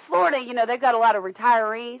 Because in Florida, they've got a lot of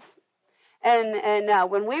retirees. And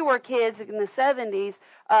when we were kids in the 70s,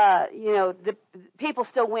 the people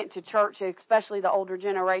still went to church, especially the older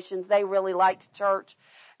generations. They really liked church.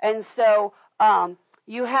 And so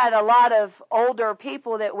you had a lot of older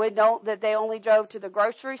people that they only drove to the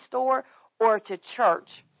grocery store or to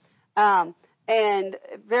church. And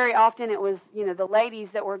very often it was, the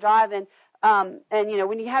ladies that were driving. And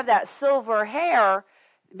when you have that silver hair,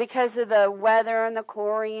 because of the weather and the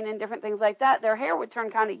chlorine and different things like that, their hair would turn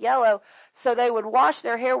kind of yellow. So they would wash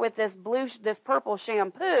their hair with this purple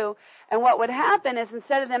shampoo. And what would happen is,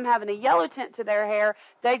 instead of them having a yellow tint to their hair,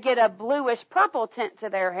 they'd get a bluish purple tint to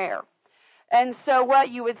their hair. And so what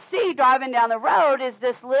you would see driving down the road is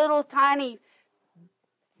this little tiny,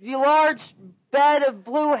 large bed of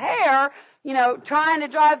blue hair, trying to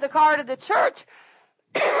drive the car to the church.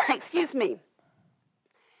 Excuse me.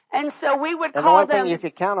 And so we would call them. And the one thing you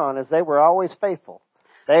could count on is they were always faithful.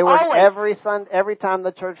 They were always. every time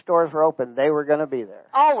the church doors were open, they were going to be there.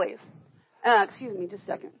 Always. Excuse me, just a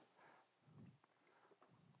second.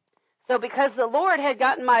 So because the Lord had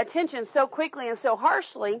gotten my attention so quickly and so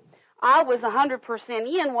harshly, I was 100%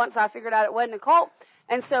 in once I figured out it wasn't a cult.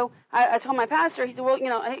 And so I told my pastor, he said, well,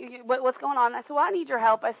 hey, what's going on? I said, well, I need your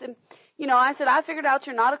help. I said, I figured out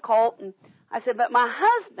you're not a cult. And I said, but my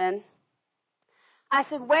husband, I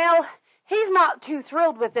said, well, he's not too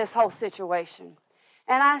thrilled with this whole situation.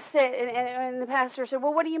 And I said, and the pastor said,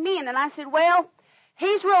 well, what do you mean? And I said, well,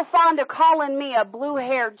 he's real fond of calling me a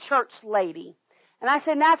blue-haired church lady. And I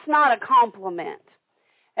said, that's not a compliment.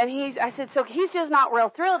 And I said, so he's just not real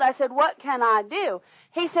thrilled. I said, what can I do?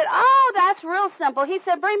 He said, oh, that's real simple. He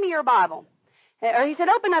said, bring me your Bible. Or he said,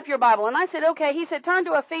 open up your Bible. And I said, okay. He said, turn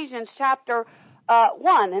to Ephesians chapter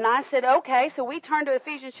 1. And I said, okay. So we turned to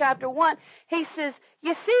Ephesians chapter 1. He says,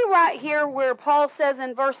 you see right here where Paul says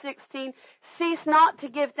in verse 16, cease not to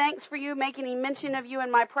give thanks for you, making any mention of you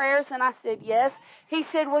in my prayers. And I said, yes. He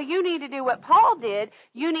said, well, you need to do what Paul did.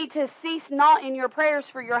 You need to cease not in your prayers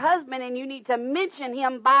for your husband, and you need to mention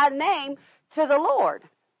him by name to the Lord.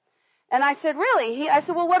 And I said, really? I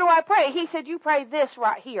said, well, what do I pray? He said, you pray this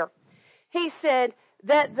right here. He said,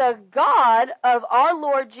 that the God of our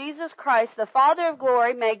Lord Jesus Christ, the Father of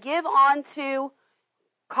glory, may give unto,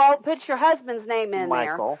 put your husband's name in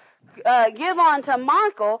Michael. there. Give unto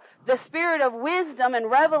Michael the spirit of wisdom and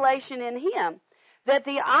revelation in him, that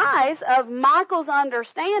the eyes of Michael's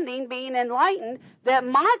understanding being enlightened, that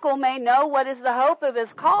Michael may know what is the hope of his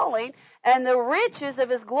calling and the riches of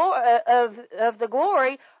his glory, of the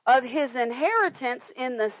glory of his inheritance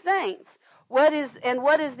in the saints. What is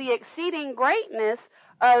the exceeding greatness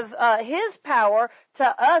of his power to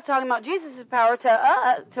us, talking about Jesus' power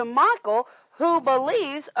to Michael, who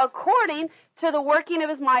believes according to the working of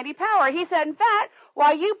his mighty power. He said, in fact,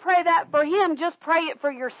 while you pray that for him, just pray it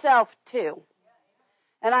for yourself too.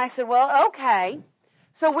 And I said, well, okay.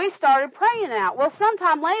 So we started praying it out. Well,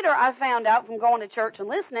 sometime later, I found out from going to church and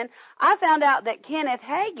listening, I found out that Kenneth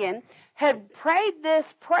Hagin had prayed this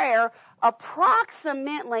prayer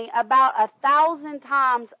approximately about 1,000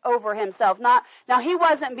 times over himself. Now he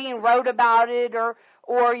wasn't being wrote about it or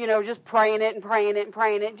just praying it and praying it and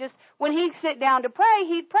praying it. Just when he'd sit down to pray,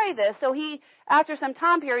 he'd pray this. So after some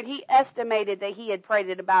time period, he estimated that he had prayed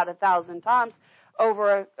it about 1,000 times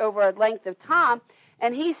over a length of time.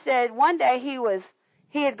 And he said one day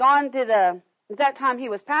he had gone at that time he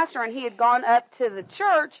was pastor, and he had gone up to the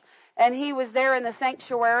church, and he was there in the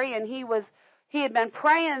sanctuary, and he had been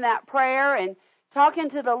praying that prayer and talking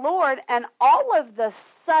to the Lord, and all of the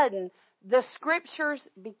sudden, the scriptures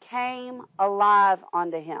became alive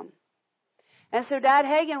unto him. And so Dad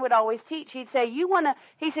Hagin would always teach. He'd say, you want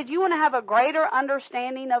to have a greater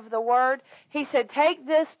understanding of the Word? He said, take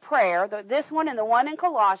this prayer, this one and the one in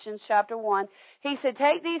Colossians chapter 1. He said,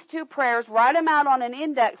 take these two prayers, write them out on an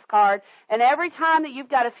index card, and every time that you've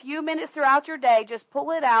got a few minutes throughout your day, just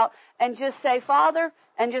pull it out and just say, Father,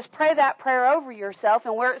 and just pray that prayer over yourself.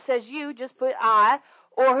 And where it says you, just put I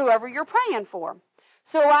or whoever you're praying for.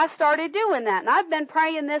 So I started doing that. And I've been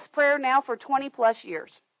praying this prayer now for 20 plus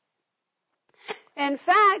years. In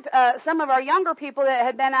fact, some of our younger people that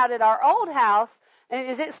had been out at our old house,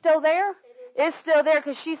 is it still there? It's still there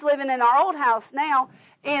because she's living in our old house now.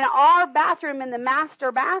 In our bathroom, in the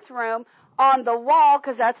master bathroom, on the wall,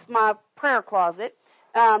 because that's my prayer closet,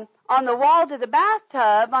 on the wall to the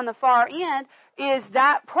bathtub on the far end is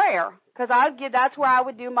that prayer, because that's where I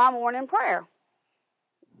would do my morning prayer.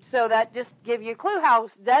 So that just gives you a clue how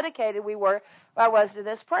dedicated I was to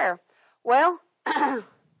this prayer. Well,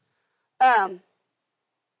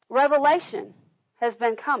 revelation has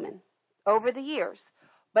been coming over the years,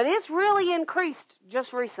 but it's really increased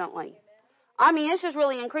just recently. I mean, it's just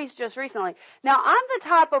really increased just recently. Now, I'm the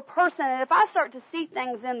type of person that if I start to see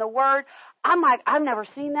things in the Word, I'm like, I've never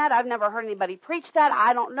seen that. I've never heard anybody preach that.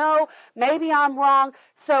 I don't know. Maybe I'm wrong.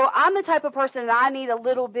 So I'm the type of person that I need a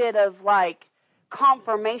little bit of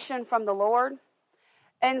confirmation from the Lord.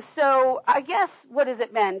 And so I guess, what has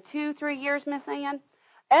it been, 2-3 years, Miss Ann?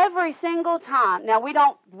 Every single time. Now, we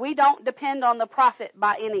don't depend on the prophet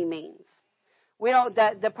by any means. We don't.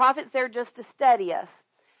 The prophet's there just to steady us.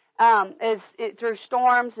 Through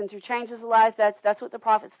storms and through changes of life, that's what the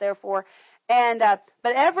prophet's there for. And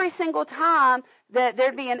but every single time that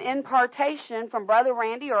there'd be an impartation from Brother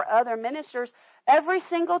Randy or other ministers, every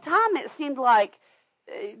single time it seemed like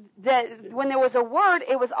that when there was a word,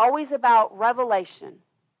 it was always about revelation.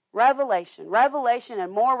 Revelation,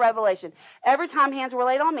 and more revelation. Every time hands were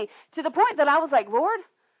laid on me, to the point that I was like, Lord,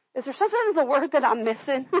 is there something in the word that I'm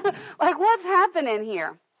missing? What's happening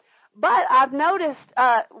here? But I've noticed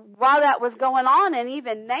while that was going on, and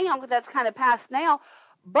even now, that's kind of past now,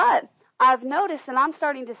 but I've noticed, and I'm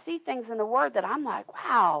starting to see things in the Word that I'm like,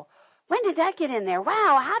 wow, when did that get in there?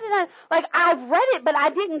 Wow, how did I've read it, but I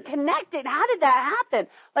didn't connect it. How did that happen?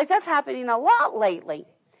 That's happening a lot lately.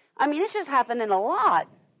 I mean, it's just happening a lot.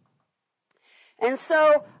 And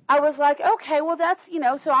so I was like, okay, well, that's,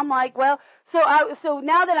 so I'm like, well, so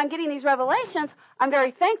now that I'm getting these revelations, I'm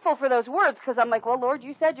very thankful for those words, because I'm like, well, Lord,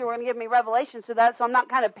 you said you were going to give me revelation, so I'm not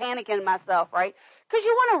kind of panicking myself, right? Because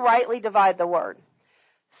you want to rightly divide the word.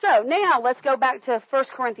 So now let's go back to 1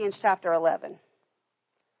 Corinthians chapter 11.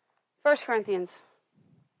 1 Corinthians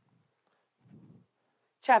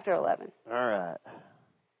chapter 11. All right.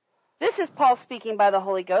 This is Paul speaking by the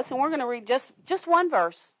Holy Ghost, and we're going to read just one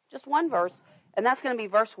verse, and that's going to be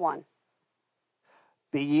verse 1.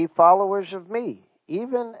 Be ye followers of me,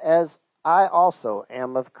 even as I also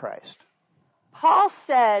am of Christ. Paul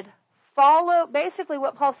said, basically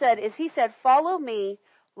what Paul said is he said, follow me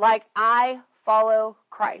like I follow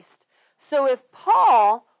Christ. So if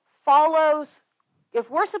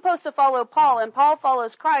we're supposed to follow Paul and Paul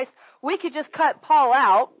follows Christ, we could just cut Paul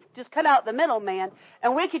out, just cut out the middleman,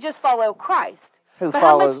 and we could just follow Christ. Who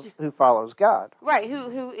follows God. Right, he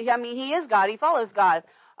is God, he follows God.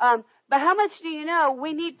 But how much do you know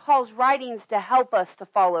we need Paul's writings to help us to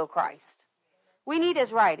follow Christ? We need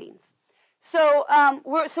his writings. So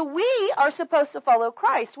we are supposed to follow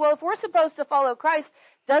Christ. Well, if we're supposed to follow Christ,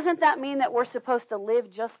 doesn't that mean that we're supposed to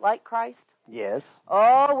live just like Christ? Yes.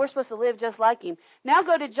 Oh, we're supposed to live just like him. Now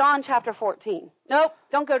go to John chapter 14. Nope,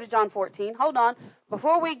 don't go to John 14. Hold on.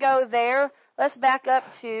 Before we go there, let's back up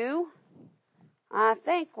to, I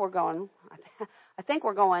think we're going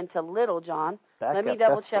to Little John. Let me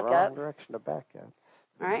double check That's the wrong up. direction to back up.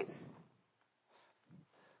 All right.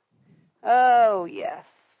 Oh, yes.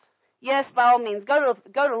 Yes, by all means. Go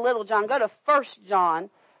to Little John. Go to 1 John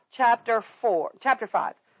chapter 5.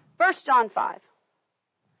 1 John 5.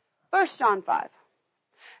 1 John 5.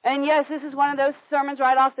 And yes, this is one of those sermons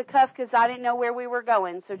right off the cuff because I didn't know where we were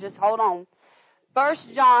going, so just hold on. 1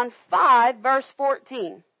 John 5, verse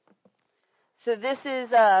 14. So this is,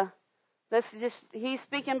 he's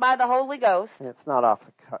speaking by the Holy Ghost. It's not off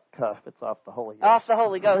the cuff, it's off the Holy Ghost. Off the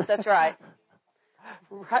Holy Ghost, that's right.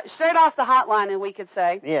 Straight off the hotline, we could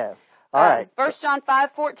say. Yes. All right. 1 John 5,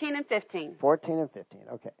 14 and 15. 14 and 15,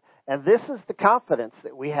 okay. And this is the confidence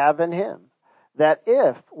that we have in him, that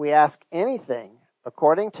if we ask anything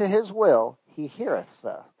according to his will, he heareth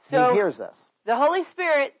us. So, he hears us. The Holy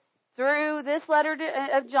Spirit, through this letter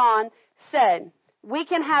of John, said we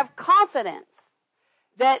can have confidence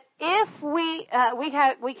that if we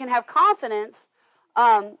can have confidence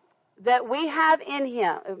that we have in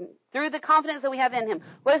him, through the confidence that we have in him.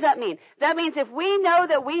 What does that mean? That means if we know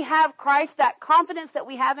that we have Christ, that confidence that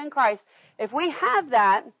we have in Christ, if we have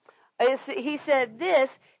that, he said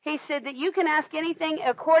that you can ask anything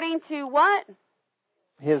according to what?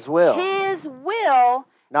 His will. His will.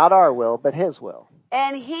 Not our will, but his will.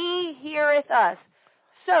 And he heareth us.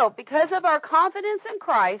 So, because of our confidence in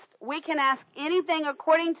Christ, we can ask anything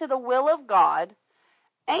according to the will of God,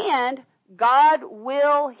 and God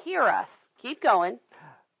will hear us. Keep going.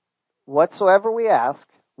 Whatsoever we ask,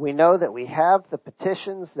 we know that we have the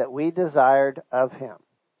petitions that we desired of him.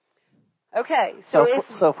 Okay, so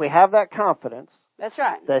if we have that confidence, that's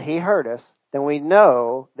right, that he heard us, then we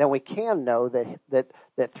can know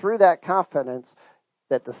that through that confidence,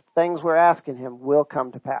 that the things we're asking him will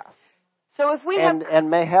come to pass. So if we and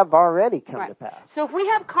may have already come to pass. So if we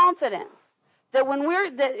have confidence that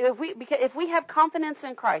if we have confidence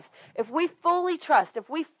in Christ, if we fully trust, if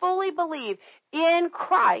we fully believe in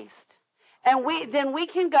Christ, then we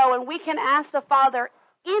can go and we can ask the Father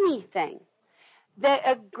anything that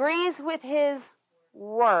agrees with his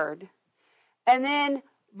word. And then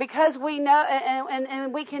because we know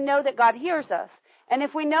and we can know that God hears us. And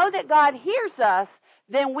if we know that God hears us,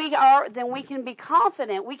 then we can be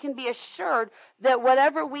confident, we can be assured that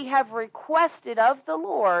whatever we have requested of the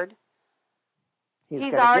Lord,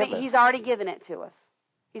 He's already given it to us.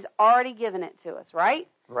 He's already given it to us, right?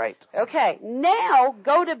 Right. Okay, now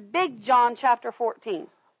go to Big John chapter 14.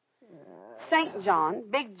 St. John,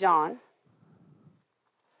 Big John.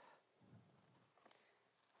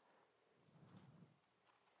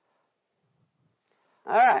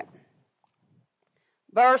 All right.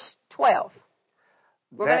 Verse 12.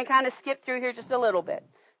 We're going to kind of skip through here just a little bit.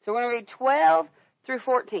 So we're going to read 12 through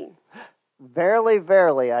 14. Verily,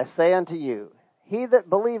 verily, I say unto you, he that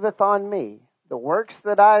believeth on me, the works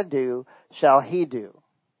that I do, shall he do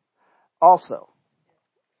also.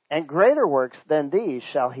 And greater works than these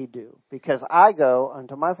shall he do, because I go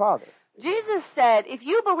unto my Father. Jesus said, if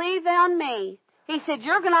you believe on me, he said,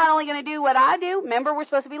 you're not only going to do what I do. Remember, we're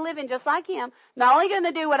supposed to be living just like him. Not only going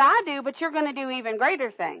to do what I do, but you're going to do even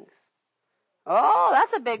greater things. Oh,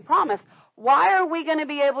 that's a big promise. Why are we going to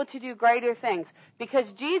be able to do greater things? Because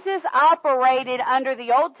Jesus operated under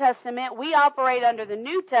the Old Testament. We operate under the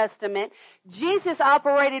New Testament. Jesus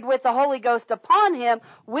operated with the Holy Ghost upon him.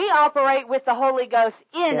 We operate with the Holy Ghost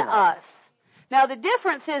in us. Now, the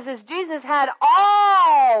difference is Jesus had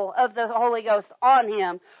all of the Holy Ghost on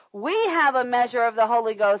him. We have a measure of the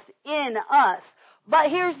Holy Ghost in us. But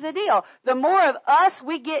here's the deal. The more of us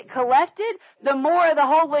we get collected, the more of the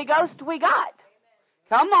Holy Ghost we got.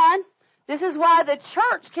 Come on. This is why the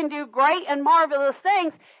church can do great and marvelous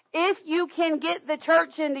things if you can get the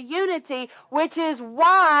church into unity, which is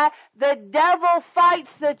why the devil fights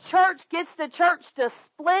the church, gets the church to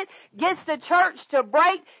split, gets the church to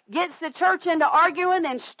break, gets the church into arguing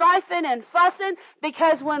and strifing and fussing,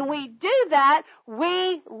 because when we do that,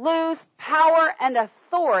 we lose power and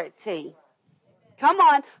authority. Come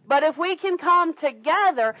on. But if we can come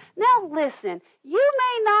together, now listen, you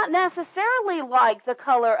may not necessarily like the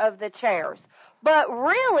color of the chairs, but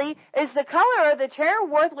really, is the color of the chair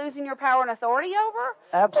worth losing your power and authority over?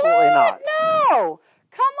 Absolutely not. No.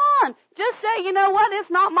 Come on. Just say, you know what, it's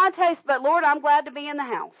not my taste, but Lord, I'm glad to be in the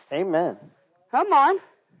house. Amen. Come on.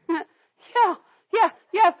 Yeah.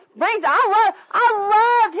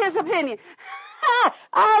 I loved his opinion.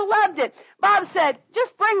 I loved it. Bob said,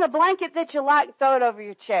 just bring the blanket that you like, throw it over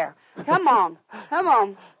your chair. Come on.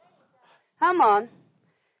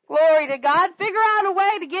 Glory to God. Figure out a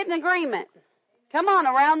way to get an agreement. Come on,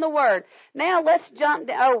 around the Word. Now let's jump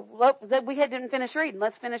down. We didn't finish reading.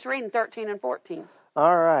 Let's finish reading 13 and 14.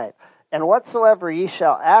 All right. And whatsoever ye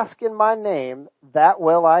shall ask in my name, that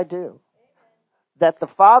will I do, that the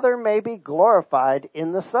Father may be glorified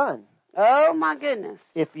in the Son. Oh, my goodness.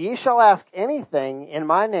 If ye shall ask anything in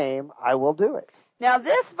my name, I will do it. Now,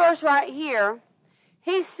 this verse right here,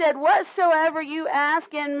 he said, whatsoever you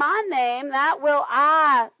ask in my name, that will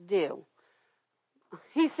I do.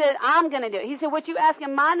 He said, I'm going to do it. He said, what you ask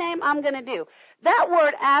in my name, I'm going to do. That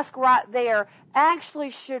word ask right there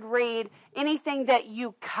actually should read anything that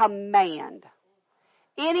you command.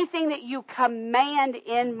 Anything that you command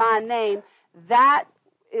in my name, that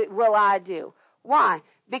will I do. Why?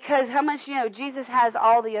 Because how much, Jesus has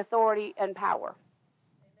all the authority and power.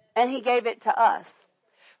 And He gave it to us.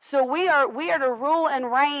 So we are to rule and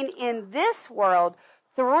reign in this world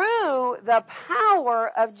through the power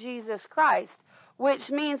of Jesus Christ. Which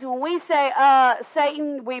means when we say,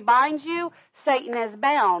 Satan, we bind you, Satan is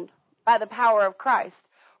bound by the power of Christ.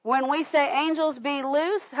 When we say angels be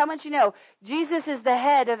loose, how much you know? Jesus is the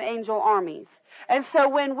head of angel armies. And so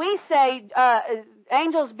when we say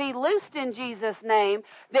angels be loosed in Jesus' name,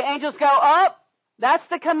 the angels go up. That's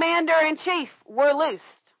the commander-in-chief. We're loosed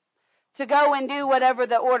to go and do whatever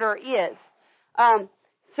the order is.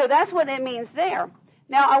 So that's what it means there.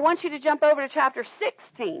 Now I want you to jump over to chapter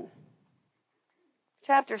 16.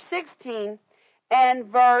 Chapter 16 and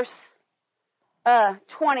verse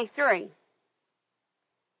 23.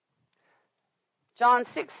 John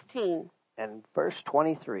 16. And verse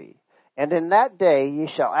 23. And in that day ye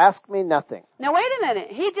shall ask me nothing. Now wait a minute.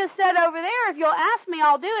 He just said over there, if you'll ask me,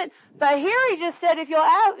 I'll do it. But here he just said, if you'll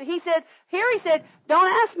ask, he said,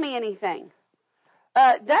 don't ask me anything.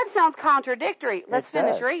 That sounds contradictory. Let's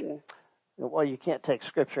finish reading. Well, you can't take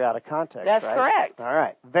Scripture out of context, That's right? correct. All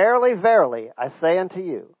right. Verily, verily, I say unto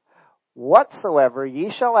you, whatsoever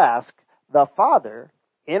ye shall ask the Father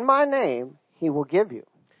in my name, He will give you.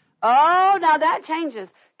 Oh, now that changes.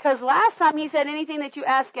 Because last time He said, anything that you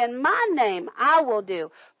ask in my name, I will do.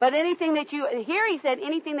 But anything that here He said,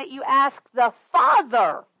 anything that you ask the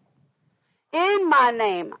Father in my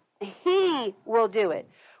name, He will do it.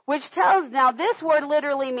 Which tells, now this word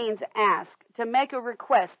literally means ask, to make a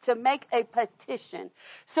request, to make a petition.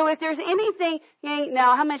 So if there's anything,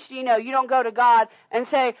 now how much do you know? You don't go to God and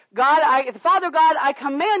say, Father God, I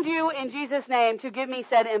command you in Jesus' name to give me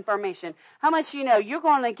said information. How much do you know? You're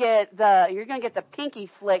going to get the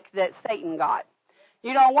pinky flick that Satan got.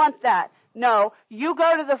 You don't want that. No, you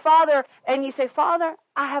go to the Father and you say, Father,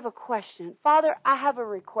 I have a question. Father, I have a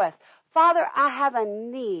request. Father, I have a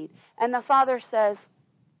need. And the Father says,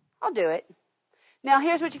 I'll do it. Now,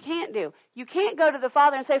 here's what you can't do. You can't go to the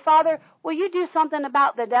Father and say, Father, will you do something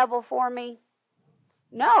about the devil for me?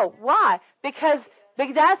 No. Why? Because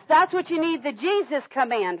that's what you need the Jesus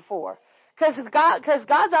command for. Because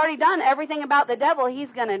God's already done everything about the devil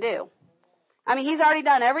He's going to do. I mean, He's already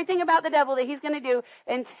done everything about the devil that He's going to do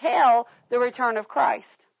until the return of Christ.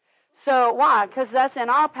 So why? Because that's in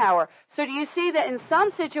our power. So do you see that in some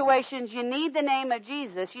situations you need the name of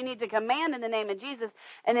Jesus? You need to command in the name of Jesus.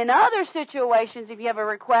 And in other situations, if you have a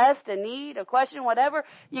request, a need, a question, whatever,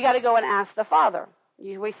 you got to go and ask the Father.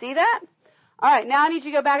 We see that? All right, now I need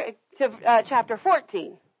you to go back to chapter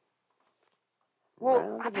 14.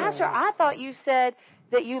 Well, Pastor, I thought you said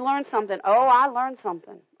that you learned something. Oh, I learned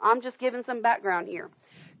something. I'm just giving some background here.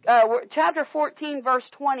 Chapter 14, verse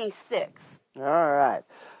 26. All right.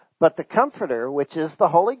 But the Comforter, which is the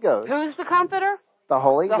Holy Ghost. Who's the Comforter? The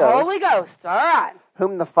Holy Ghost. The Holy Ghost. All right.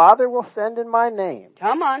 Whom the Father will send in my name.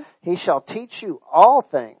 Come on. He shall teach you all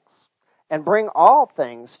things and bring all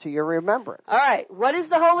things to your remembrance. All right. What is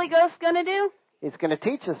the Holy Ghost going to do? He's going to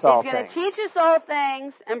teach us all things. He's going to teach us all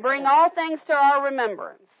things and bring all things to our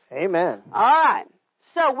remembrance. Amen. All right.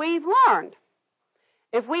 So we've learned.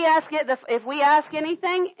 If we ask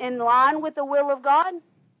anything in line with the will of God,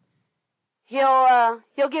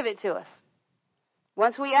 He'll give it to us.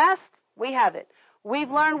 Once we ask, we have it. We've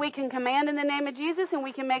learned we can command in the name of Jesus, and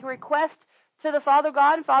we can make requests to the Father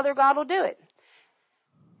God, and Father God will do it.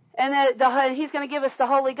 And He's going to give us the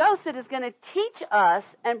Holy Ghost that is going to teach us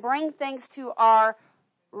and bring things to our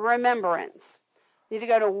remembrance. Need to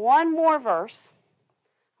go to one more verse.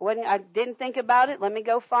 I didn't think about it. Let me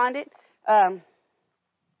go find it.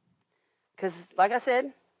 Because, like I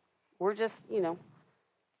said, we're just,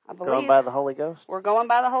 I believe. Going by the Holy Ghost? We're going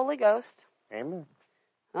by the Holy Ghost. Amen.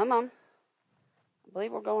 Come on. I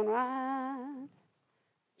believe we're going right.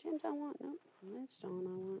 James, I want. No, that's John, I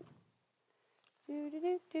want.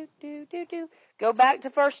 Do. Go back to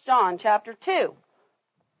 1 John chapter 2.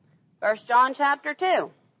 1 John chapter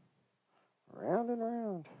 2. Round and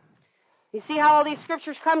round. You see how all these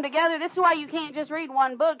scriptures come together? This is why you can't just read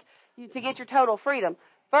one book to get your total freedom.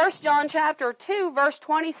 1 John chapter 2, verse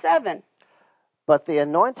 27. But the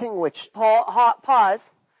anointing which... Pause.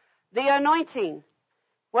 The anointing.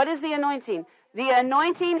 What is the anointing? The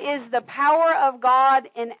anointing is the power of God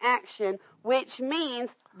in action, which means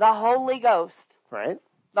the Holy Ghost. Right.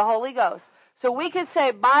 The Holy Ghost. So we could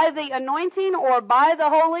say by the anointing or by the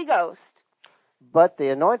Holy Ghost. But the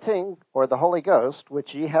anointing or the Holy Ghost,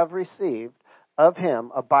 which ye have received of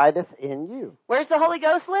him, abideth in you. Where's the Holy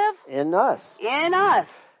Ghost live? In us. In us.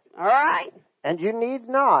 All right. And you need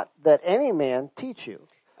not that any man teach you.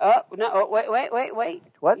 Oh, no, wait.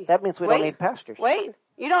 What? That means we don't need pastors. Wait.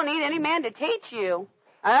 You don't need any man to teach you.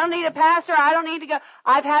 I don't need a pastor. I don't need to go.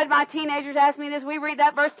 I've had my teenagers ask me this. We read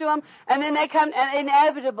that verse to them, and then they come, and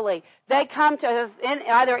inevitably, they come to us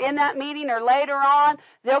either in that meeting or later on.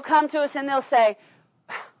 They'll come to us and they'll say,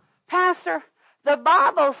 Pastor, the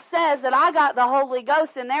Bible says that I got the Holy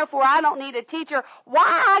Ghost, and therefore I don't need a teacher. Why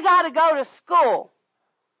I got to go to school?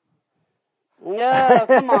 No,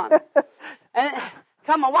 come on.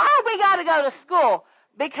 Come on. Why have we got to go to school?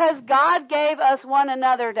 Because God gave us one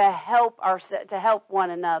another to help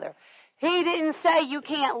one another. He didn't say you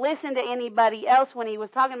can't listen to anybody else when he was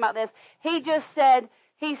talking about this. He just said,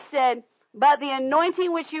 but the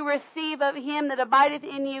anointing which you receive of him that abideth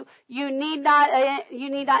in you, you need not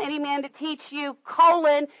any man to teach you.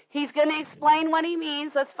 He's going to explain what he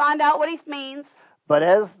means. Let's find out what he means. But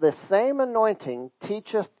as the same anointing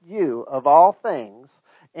teacheth you of all things,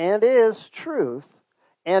 and is truth,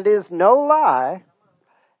 and is no lie,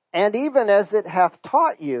 and even as it hath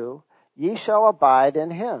taught you, ye shall abide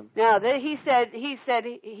in him. Now, he said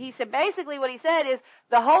basically what he said is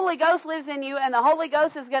the Holy Ghost lives in you, and the Holy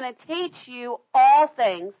Ghost is going to teach you all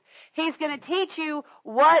things. He's going to teach you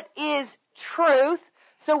what is truth.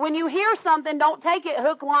 So when you hear something, don't take it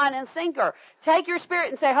hook, line, and sinker. Take your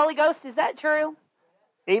spirit and say, Holy Ghost, is that true?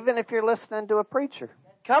 Even if you're listening to a preacher.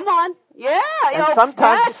 Come on. Yeah.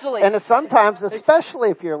 Sometimes,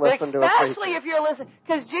 especially if you're listening to a preacher. Especially if you're listening.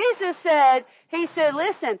 Because Jesus said,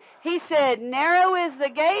 listen, he said, narrow is the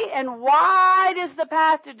gate and wide is the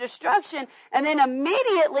path to destruction. And then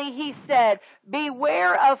immediately he said,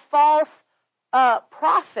 beware of false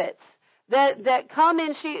prophets that come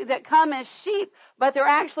as sheep, but they're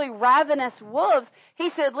actually ravenous wolves.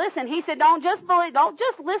 He said, listen, don't just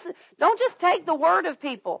listen, don't just take the word of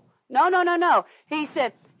people. No. He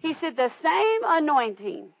said the same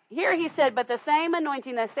anointing. Here he said, but the same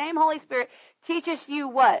anointing, the same Holy Spirit teaches you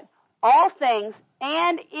what? All things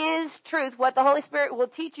and is truth. What the Holy Spirit will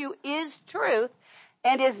teach you is truth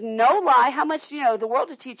and is no lie. How much do you know? The world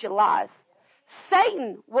will teach you lies.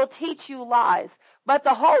 Satan will teach you lies. But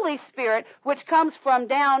the Holy Spirit, which comes from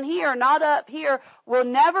down here, not up here, will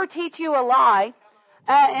never teach you a lie.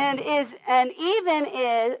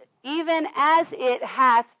 Even as it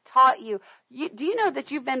hath taught you. Do you know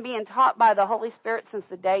that you've been being taught by the Holy Spirit since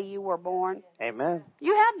the day you were born? Amen.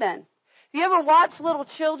 You have been. You ever watch little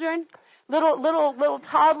children, little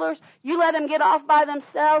toddlers? You let them get off by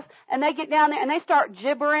themselves, and they get down there, and they start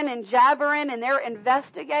gibbering and jabbering, and they're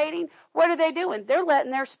investigating. What are they doing? They're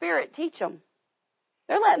letting their spirit teach them.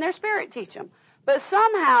 But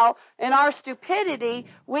somehow, in our stupidity,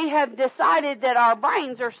 we have decided that our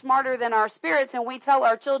brains are smarter than our spirits, and we tell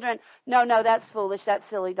our children, no, that's foolish, that's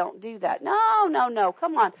silly, don't do that. No,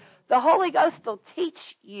 come on. The Holy Ghost will teach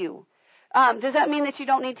you. Does that mean that you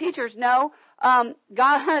don't need teachers? No.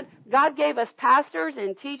 God gave us pastors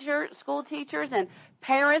and school teachers and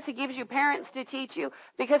parents. He gives you parents to teach you,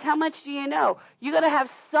 because how much do you know? You're going to have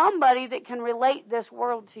somebody that can relate this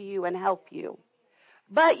world to you and help you.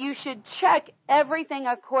 But you should check everything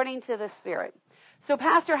according to the Spirit. So,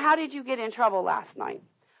 Pastor, how did you get in trouble last night?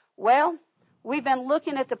 Well, we've been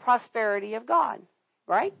looking at the prosperity of God.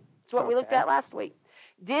 right? That's what we looked Okay. at last week.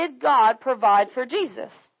 Did God provide for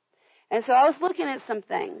Jesus? And so I was looking at some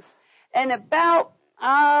things. And about,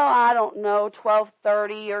 I don't know,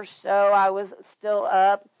 12:30 or so, I was still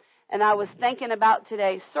up. And I was thinking about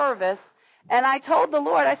today's service. And I told the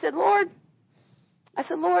Lord, I said, Lord,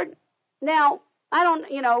 now, I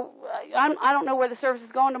don't know where the service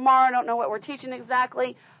is going tomorrow. I don't know what we're teaching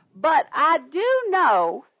exactly. But I do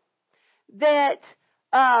know that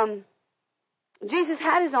Jesus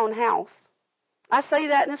had his own house. I say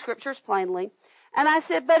that in the scriptures plainly. And I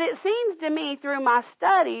said, but it seems to me through my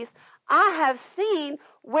studies, I have seen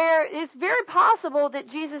where it's very possible that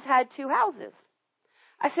Jesus had two houses.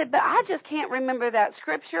 I said, but I just can't remember that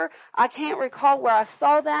scripture. I can't recall where I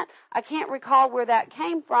saw that. I can't recall where that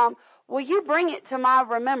came from. Will you bring it to my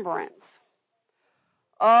remembrance?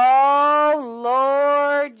 Oh,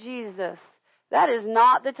 Lord Jesus. That is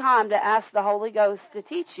not the time to ask the Holy Ghost to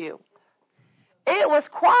teach you. It was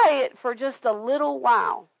quiet for just a little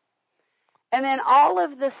while. And then all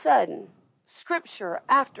of a sudden, scripture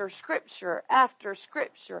after scripture after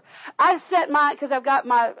scripture. I set because I've got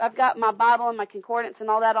my Bible and my concordance and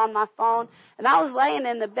all that on my phone, and I was laying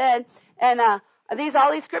in the bed, and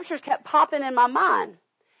all these scriptures kept popping in my mind.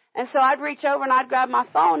 And so I'd reach over and I'd grab my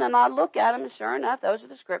phone and I'd look at them, and sure enough, those are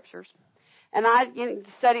the scriptures. And I'd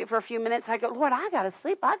study it for a few minutes. I go, Lord, I got to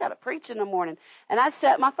sleep. I got to preach in the morning. And I'd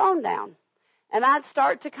set my phone down. And I'd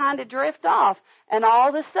start to kind of drift off. And all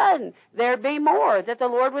of a sudden, there'd be more that the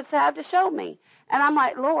Lord would have to show me. And I'm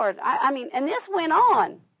like, Lord, and this went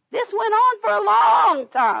on. This went on for a long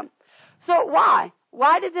time. So why?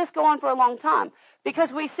 Why did this go on for a long time?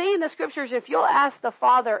 Because we see in the scriptures, if you'll ask the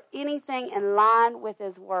Father anything in line with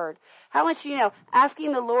His Word. How much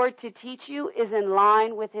asking the Lord to teach you is in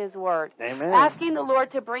line with His Word. Amen. Asking the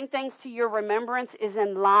Lord to bring things to your remembrance is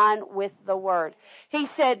in line with the Word. He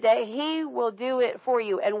said that He will do it for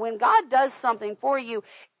you. And when God does something for you,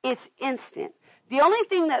 it's instant. The only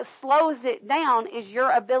thing that slows it down is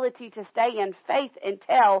your ability to stay in faith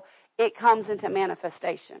until it comes into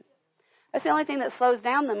manifestation. That's the only thing that slows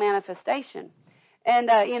down the manifestation.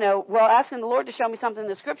 And, asking the Lord to show me something in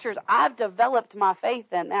the scriptures, I've developed my faith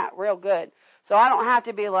in that real good. So I don't have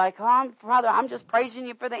to be like, Father, I'm just praising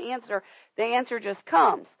you for the answer. The answer just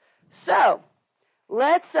comes. So,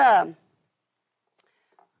 let's,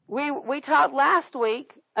 we talked last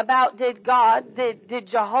week about did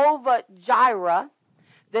Jehovah Jireh,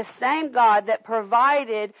 the same God that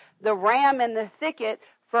provided the ram in the thicket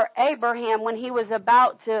for Abraham when he was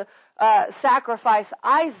about to sacrifice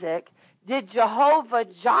Isaac, did Jehovah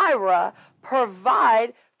Jireh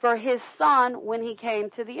provide for his son when he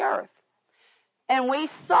came to the earth? And we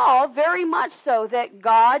saw very much so that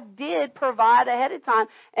God did provide ahead of time.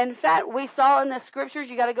 In fact, we saw in the scriptures,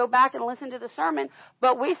 you got to go back and listen to the sermon,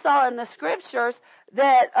 but we saw in the scriptures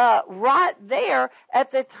that right there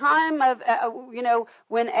at the time of,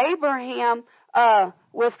 when Abraham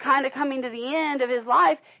was kind of coming to the end of his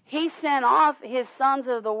life, he sent off his sons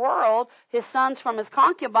of the world, his sons from his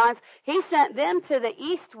concubines. He sent them to the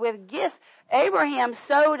east with gifts. Abraham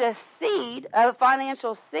sowed a seed, a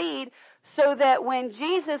financial seed, so that when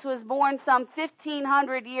Jesus was born some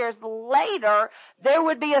 1,500 years later, there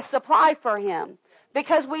would be a supply for him.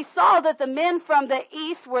 Because we saw that the men from the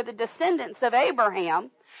east were the descendants of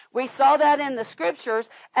Abraham. We saw that in the scriptures,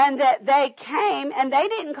 and that they came, and they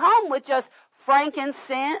didn't come with just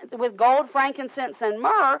frankincense, with gold, frankincense, and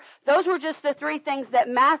myrrh. Those were just the three things that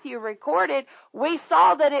Matthew recorded. We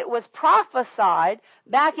saw that it was prophesied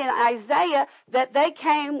back in Isaiah that they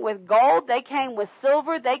came with gold, they came with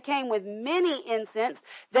silver, they came with many incense,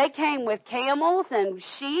 they came with camels and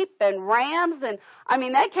sheep and rams, and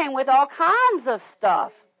they came with all kinds of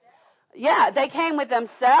stuff. Yeah, they came with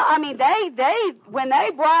themselves. When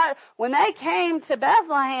they came to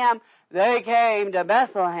Bethlehem, they came to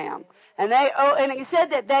Bethlehem. And he said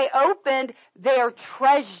that they opened their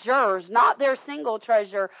treasures, not their single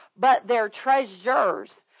treasure, but their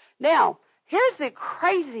treasures. Now, here's the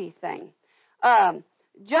crazy thing. Joseph,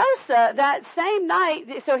 that same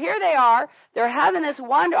night, so here they are, they're having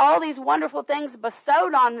all these wonderful things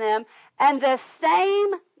bestowed on them, and the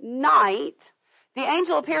same night, the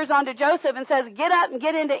angel appears unto Joseph and says, get up and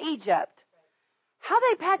get into Egypt. How are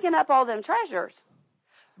they packing up all them treasures?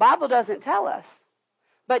 Bible doesn't tell us.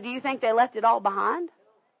 But do you think they left it all behind?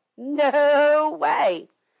 No way.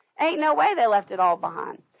 Ain't no way they left it all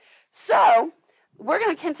behind. So, we're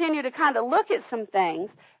going to continue to kind of look at some things.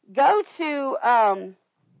 Go to,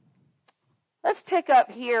 let's pick up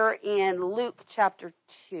here in Luke chapter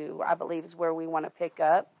 2, I believe is where we want to pick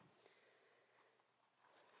up.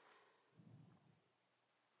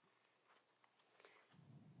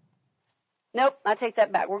 Nope, I take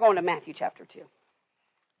that back. We're going to Matthew chapter 2.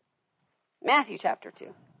 Matthew chapter 2.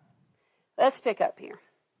 Let's pick up here.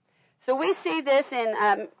 So we see this in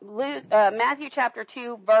Matthew chapter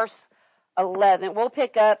 2, verse 11. We'll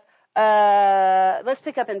pick up, let's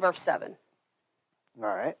pick up in verse 7. All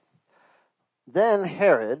right. Then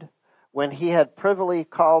Herod, when he had privily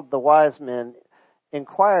called the wise men,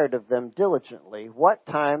 inquired of them diligently what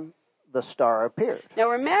time the star appeared. Now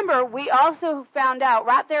remember, we also found out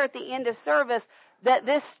right there at the end of service that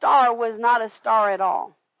this star was not a star at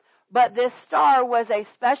all. But this star was a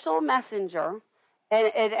special messenger,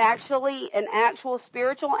 and it actually an actual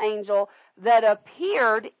spiritual angel that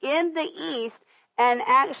appeared in the east and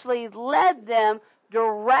actually led them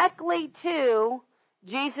directly to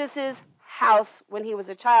Jesus' house when he was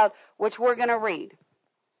a child, which we're going to read.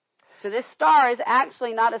 So this star is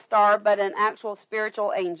actually not a star, but an actual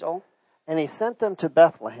spiritual angel. And he sent them to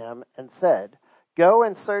Bethlehem and said, Go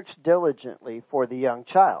and search diligently for the young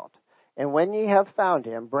child. And when ye have found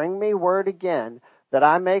him, bring me word again, that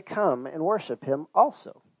I may come and worship him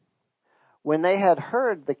also. When they had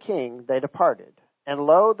heard the king, they departed. And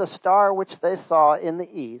lo, the star which they saw in the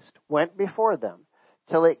east went before them,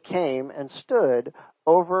 till it came and stood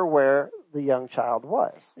over where the young child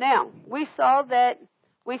was. Now, we saw that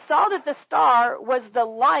the star was the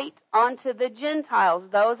light unto the Gentiles,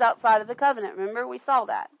 those outside of the covenant. Remember, we saw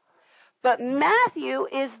that. But Matthew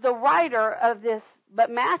is the writer of this. But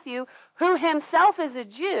Matthew, who himself is a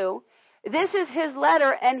Jew, this is his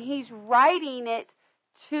letter, and he's writing it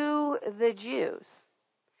to the Jews,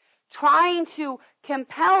 trying to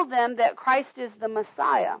compel them that Christ is the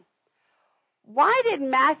Messiah. Why did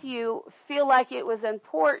Matthew feel like it was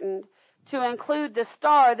important to include the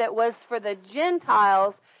star that was for the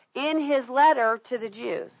Gentiles in his letter to the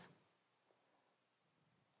Jews?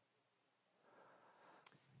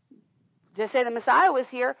 Just say the Messiah was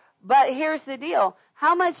here, but here's the deal.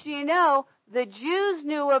 How much do you know the Jews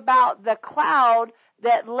knew about the cloud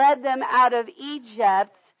that led them out of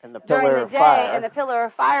Egypt during the day and the pillar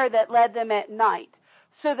of fire that led them at night?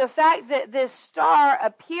 So the fact that this star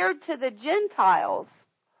appeared to the Gentiles,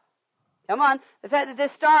 the fact that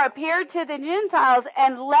this star appeared to the Gentiles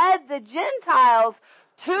and led the Gentiles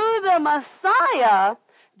to the Messiah,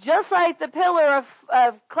 just like the pillar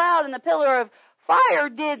of cloud and the pillar of fire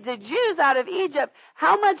did the Jews out of Egypt,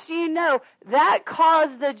 how much do you know that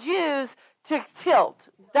caused the Jews to tilt?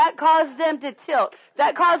 That caused them to tilt.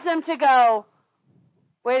 That caused them to go,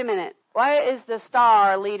 wait a minute, why is the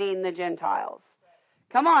star leading the Gentiles?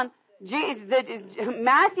 Come on.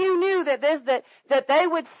 Matthew knew that they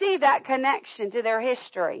would see that connection to their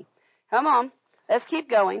history. Come on. Let's keep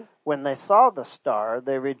going. When they saw the star,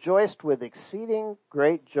 they rejoiced with exceeding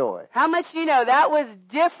great joy. How much do you know? That was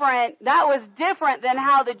different. That was different than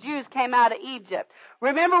how the Jews came out of Egypt.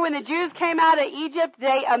 Remember when the Jews came out of Egypt,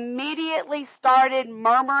 they immediately started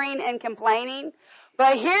murmuring and complaining.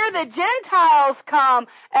 But here the Gentiles come,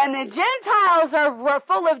 and the Gentiles are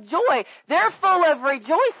full of joy. They're full of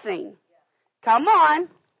rejoicing. Come on.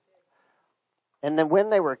 And then when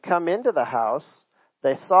they were come into the house,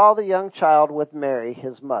 they saw the young child with Mary,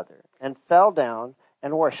 his mother, and fell down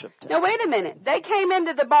and worshipped him. Now, wait a minute. They came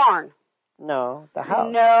into the barn. No, the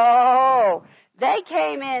house. No. They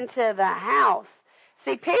came into the house.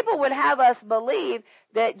 See, people would have us believe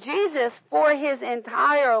that Jesus, for his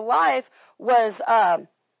entire life, was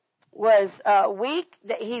weak,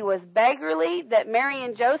 that he was beggarly, that Mary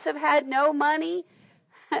and Joseph had no money,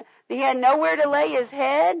 that he had nowhere to lay his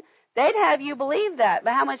head. They'd have you believe that.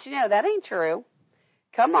 But how much you know? That ain't true.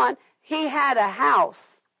 Come on. He had a house.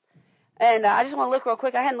 And I just want to look real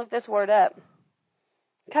quick. I hadn't looked this word up.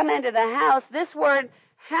 Come into the house. This word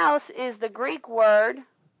house is the Greek word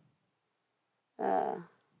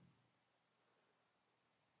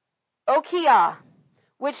okia,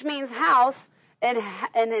 which means house, an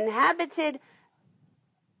inhabited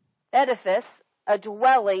edifice, a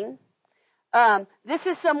dwelling. This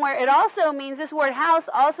is somewhere. It also means, this word house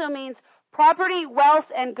also means property,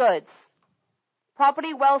 wealth, and goods.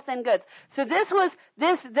 Property, wealth, and goods. So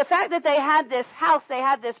the fact that they had this house, they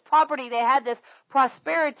had this property, they had this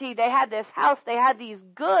prosperity, they had this house, they had these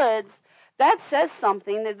goods, that says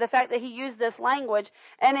something, the fact that he used this language.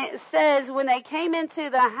 And it says when they came into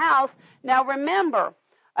the house, now remember,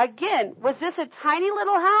 again, was this a tiny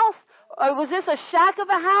little house? Or was this a shack of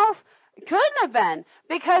a house? It couldn't have been,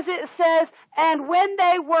 because it says, and when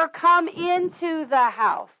they were come into the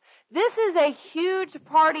house. This is a huge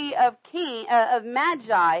party of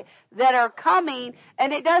magi that are coming,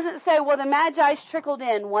 and it doesn't say, well, the magi trickled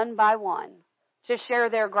in one by one to share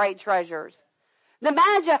their great treasures. The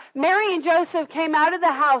magi, Mary and Joseph came out of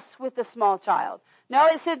the house with the small child. No,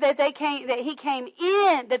 it said that they came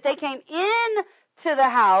in to the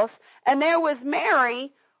house, and there was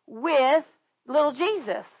Mary with little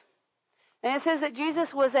Jesus. And it says that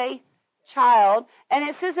Jesus was a child, and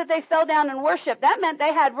it says that they fell down and worshiped. That meant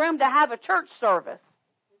they had room to have a church service.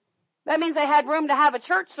 That means they had room to have a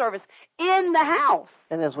church service in the house.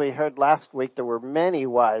 And as we heard last week, there were many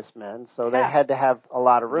wise men, so they had to have a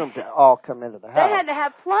lot of room to all come into the house. They had to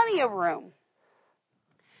have plenty of room.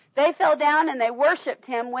 They fell down and they worshiped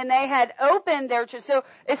him when they had opened their treasure. So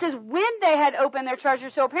it says when they had opened their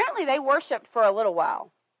treasures. So apparently they worshiped for a little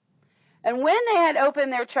while. And when they had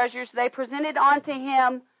opened their treasures, they presented unto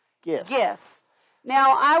him gifts.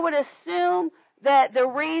 Now, I would assume that the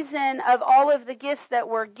reason of all of the gifts that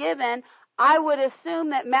were given, I would assume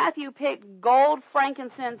that Matthew picked gold,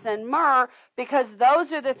 frankincense, and myrrh because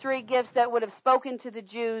those are the three gifts that would have spoken to the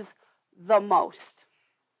Jews the most.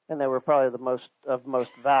 And they were probably the most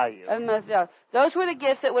value. Those were the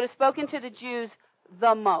gifts that would have spoken to the Jews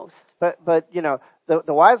the most. But you know,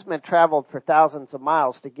 the wise men traveled for thousands of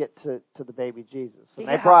miles to get to the baby Jesus. And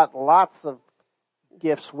they brought lots of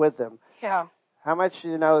gifts with them. Yeah. How much do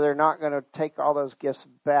you know they're not going to take all those gifts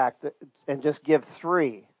back and just give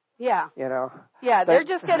 3? Yeah. You know? Yeah, they're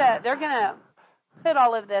gonna put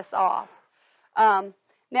all of this off.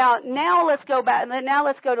 Now let's go back. Now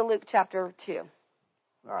let's go to Luke chapter 2.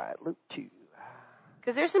 All right, Luke 2.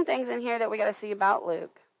 Because there's some things in here that we got to see about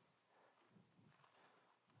Luke.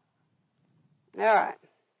 All right.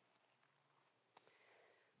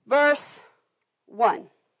 Verse 1.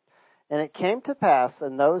 And it came to pass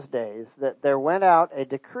in those days that there went out a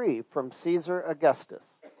decree from Caesar Augustus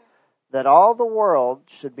that all the world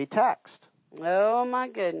should be taxed. Oh, my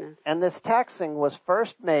goodness. And this taxing was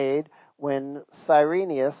first made when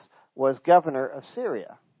Cyrenius was governor of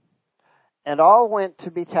Syria. And all went to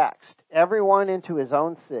be taxed, everyone into his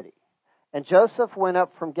own city. And Joseph went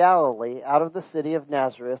up from Galilee out of the city of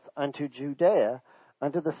Nazareth unto Judea,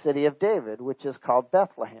 unto the city of David, which is called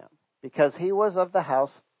Bethlehem, because he was of the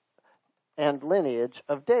house and lineage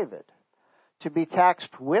of David, to be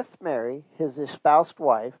taxed with Mary, his espoused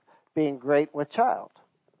wife, being great with child.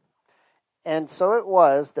 And so it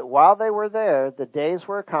was that while they were there, the days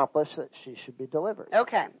were accomplished that she should be delivered.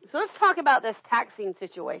 Okay, so let's talk about this taxing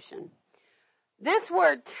situation. This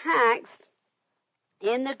word taxed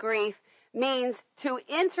in the Greek means to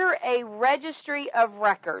enter a registry of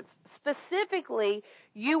records. Specifically,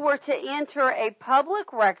 you were to enter a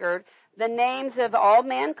public record, the names of all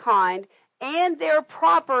mankind, and their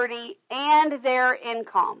property and their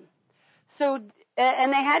income. So,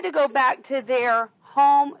 and they had to go back to their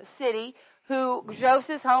home city,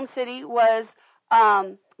 Joseph's home city was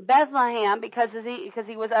Bethlehem because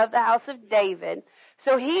he was of the house of David.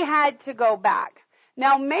 So he had to go back.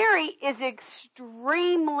 Now, Mary is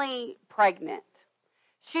extremely pregnant.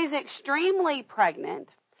 She's extremely pregnant.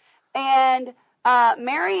 And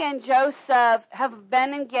Mary and Joseph have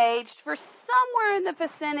been engaged for somewhere in the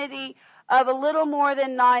vicinity of a little more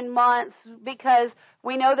than 9 months because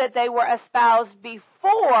we know that they were espoused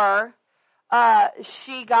before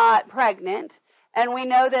she got pregnant. And we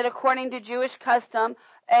know that according to Jewish custom,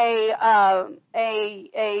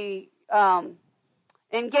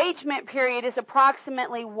 engagement period is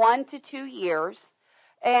approximately 1 to 2 years.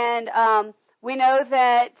 And we know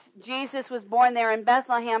that Jesus was born there in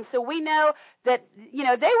Bethlehem. So we know that, they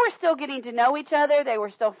were still getting to know each other. They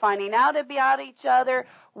were still finding out about each other.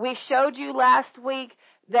 We showed you last week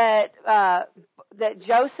that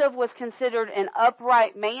Joseph was considered an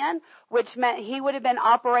upright man, which meant he would have been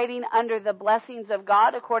operating under the blessings of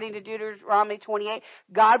God. According to Deuteronomy 28,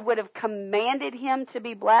 God would have commanded him to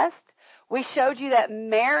be blessed. We showed you that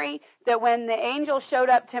when the angel showed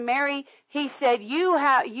up to Mary, he said, you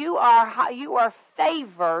are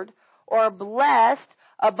favored or blessed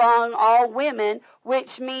among all women, which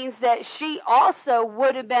means that she also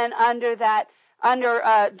would have been under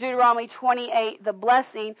Deuteronomy 28, the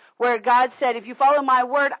blessing, where God said, if you follow my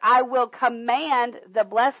word, I will command the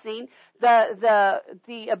blessing, the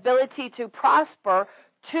ability to prosper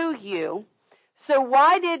to you. So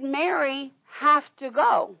why did Mary have to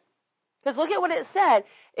go? Because look at what it said.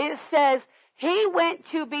 It says, he went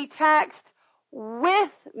to be taxed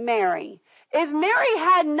with Mary. If Mary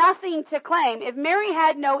had nothing to claim, if Mary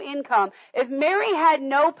had no income, if Mary had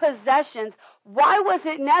no possessions, why was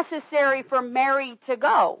it necessary for Mary to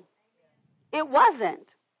go? It wasn't.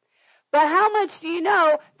 But how much do you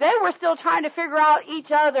know they were still trying to figure out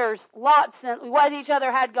each other's lots and what each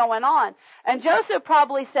other had going on. And Joseph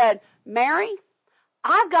probably said, Mary,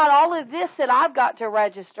 I've got all of this that I've got to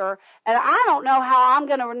register, and I don't know how I'm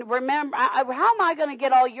going to remember. How am I going to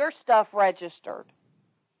get all your stuff registered?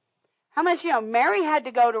 How much, Mary had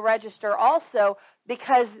to go to register also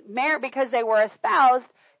because they were espoused.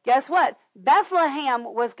 Guess what? Bethlehem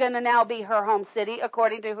was going to now be her home city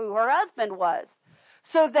according to who her husband was.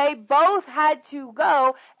 So they both had to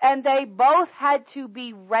go, and they both had to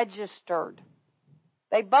be registered.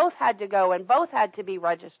 They both had to go, and both had to be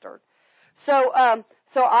registered. So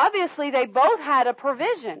obviously they both had a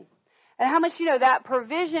provision. And how much that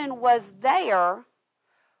provision was there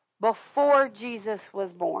before Jesus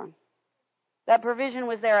was born? That provision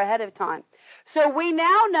was there ahead of time. So we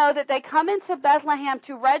now know that they come into Bethlehem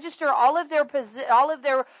to register all of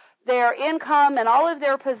their income and all of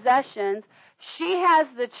their possessions. She has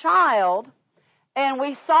the child, and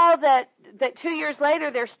we saw that 2 years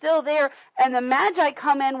later they're still there, and the Magi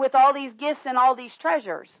come in with all these gifts and all these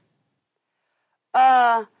treasures.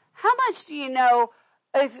 How much do you know?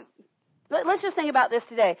 Let's just think about this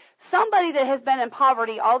today. Somebody that has been in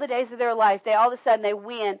poverty all the days of their life, all of a sudden they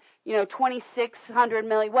win, $2,600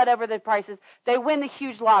 million, whatever the price is. They win the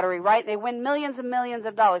huge lottery, right? They win millions and millions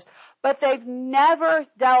of dollars. But they've never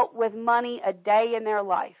dealt with money a day in their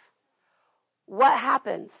life. What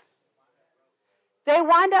happens? They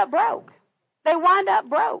wind up broke. They wind up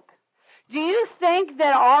broke. Do you think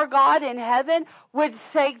that our God in heaven would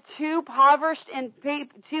take two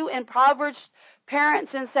impoverished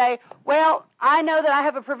parents and say, well, I know that I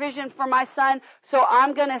have a provision for my son, so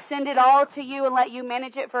I'm going to send it all to you and let you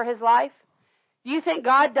manage it for his life? Do you think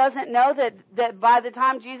God doesn't know that by the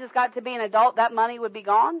time Jesus got to be an adult, that money would be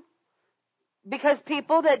gone? Because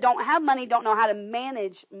people that don't have money don't know how to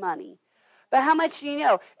manage money. But how much do you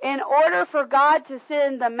know? In order for God to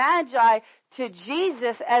send the Magi to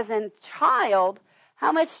Jesus as a child,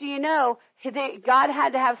 how much do you know God had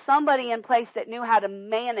to have somebody in place that knew how to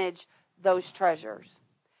manage those treasures?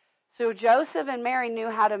 So Joseph and Mary knew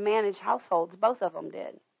how to manage households. Both of them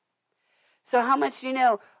did. So how much do you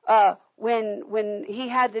know when he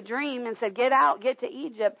had the dream and said, get out, get to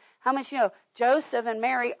Egypt, how much do you know Joseph and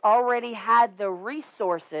Mary already had the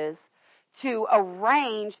resources to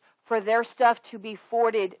arrange for their stuff to be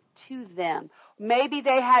forwarded to them. Maybe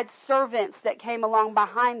they had servants that came along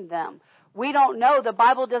behind them. We don't know. The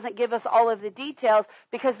Bible doesn't give us all of the details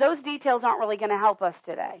because those details aren't really going to help us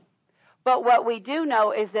today. But what we do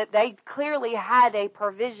know is that they clearly had a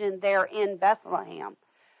provision there in Bethlehem.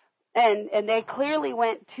 And they clearly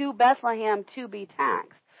went to Bethlehem to be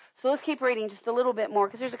taxed. So let's keep reading just a little bit more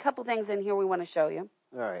because there's a couple things in here we want to show you.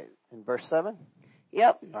 All right. In verse 7?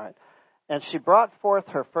 Yep. All right. And she brought forth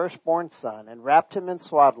her firstborn son and wrapped him in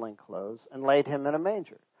swaddling clothes and laid him in a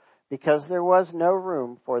manger because there was no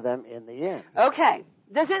room for them in the inn. Okay.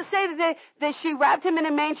 Does it say that she wrapped him in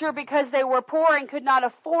a manger because they were poor and could not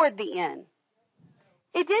afford the inn?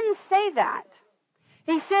 It didn't say that.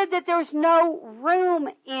 He said that there's no room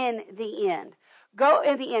in the inn. Go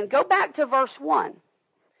back to verse 1.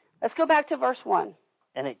 Let's go back to verse 1.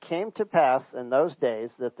 And it came to pass in those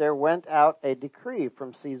days that there went out a decree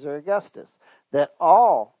from Caesar Augustus that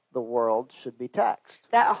all the world should be taxed.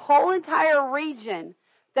 That whole entire region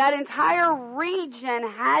had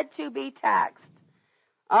to be taxed.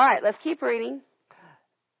 All right, let's keep reading.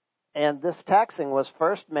 And this taxing was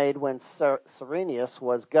first made when Cyrenius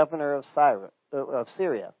was governor of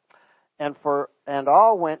Syria. And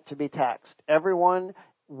all went to be taxed, everyone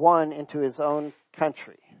one into his own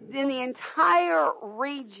country. In the entire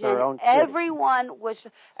region, everyone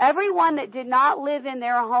that did not live in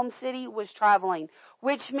their home city was traveling,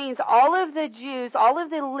 which means all of the Jews, all of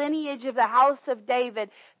the lineage of the house of David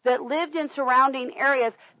that lived in surrounding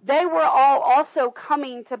areas, they were all also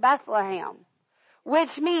coming to Bethlehem,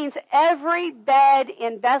 which means every bed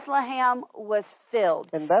in Bethlehem was filled.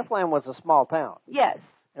 And Bethlehem was a small town. Yes.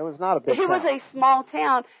 It was not a big town. It was a small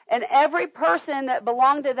town, and every person that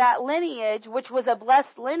belonged to that lineage, which was a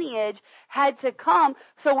blessed lineage, had to come.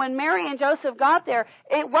 So when Mary and Joseph got there,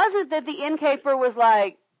 it wasn't that the innkeeper was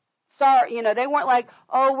like, sorry, they weren't like,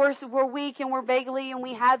 oh, we're weak and we're beggarly and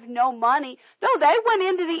we have no money. No, they went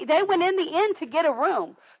in the inn to get a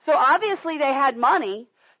room. So obviously they had money.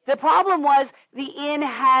 The problem was the inn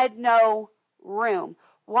had no room.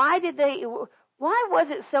 Why was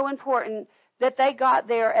it so important that they got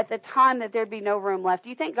there at the time that there'd be no room left? Do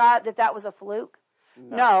you think God that was a fluke?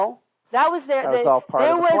 No. That was there. That was all part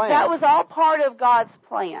of the plan. That was all part of God's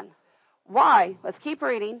plan. Why? Let's keep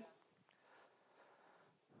reading.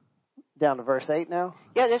 Down to verse 8 now?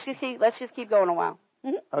 Yeah, let's just keep going a while.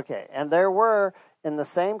 Mm-hmm. Okay. And there were in the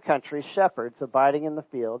same country shepherds abiding in the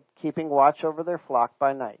field, keeping watch over their flock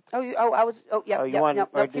by night. Did you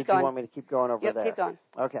want me to keep going over there? Keep going.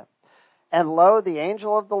 Okay. And lo, the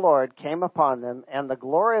angel of the Lord came upon them, and the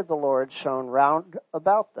glory of the Lord shone round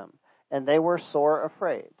about them, and they were sore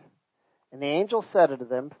afraid. And the angel said unto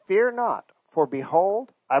them, Fear not, for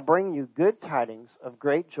behold, I bring you good tidings of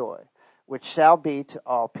great joy, which shall be to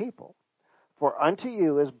all people. For unto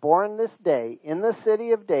you is born this day in the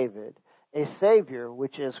city of David a Savior,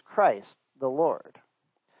 which is Christ the Lord.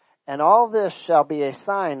 And all this shall be a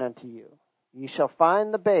sign unto you. Ye shall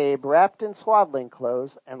find the babe wrapped in swaddling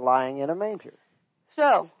clothes and lying in a manger.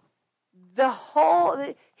 So,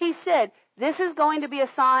 he said, this is going to be a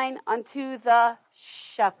sign unto the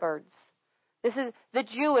shepherds. This is the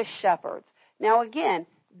Jewish shepherds. Now again,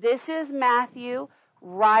 this is Matthew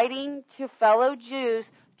writing to fellow Jews,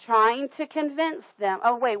 trying to convince them.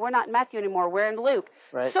 Oh wait, we're not in Matthew anymore. We're in Luke.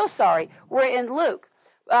 Right. So sorry. We're in Luke.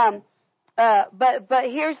 But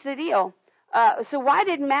here's the deal. So why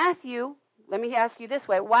did Matthew, let me ask you this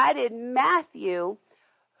way, why did Matthew,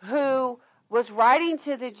 who was writing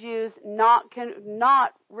to the Jews,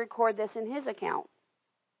 not record this in his account?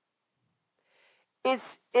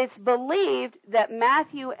 It's believed that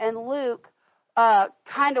Matthew and Luke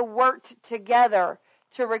kind of worked together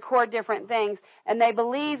to record different things, and they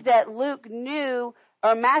believe that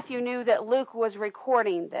Matthew knew that Luke was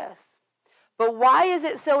recording this. But why is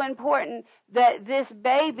it so important that this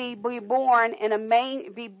baby be born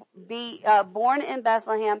born in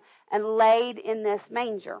Bethlehem and laid in this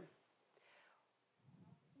manger?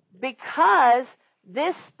 Because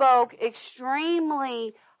this spoke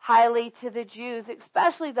extremely highly to the Jews,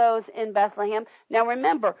 especially those in Bethlehem. Now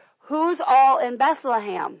remember, who's all in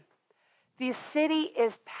Bethlehem? The city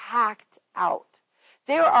is packed out.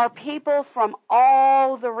 There are people from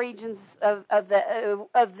all the regions of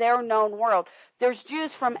their known world. There's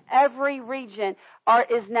Jews from every region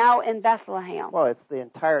is now in Bethlehem. Well, it's the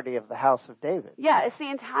entirety of the house of David. Yeah, it's the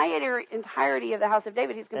entirety of the house of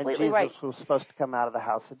David. He's completely right. And Jesus was supposed to come out of the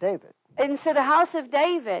house of David. And so the house of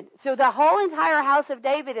David, so the whole entire house of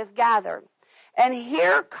David is gathered. And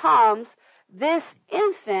here comes this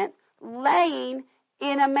infant laying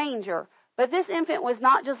in a manger. But this infant was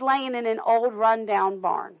not just laying in an old rundown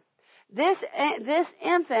barn. This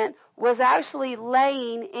infant was actually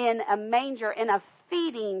laying in a manger, in a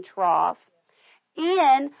feeding trough,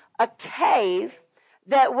 in a cave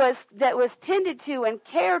that was tended to and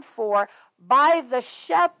cared for by the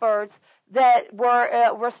shepherds that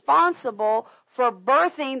were responsible for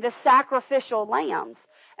birthing the sacrificial lambs.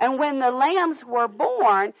 And when the lambs were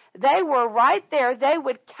born, they were right there. They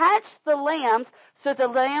would catch the lambs so the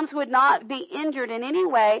lambs would not be injured in any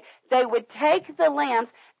way. They would take the lambs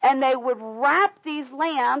and they would wrap these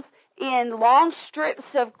lambs in long strips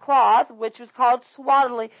of cloth, which was called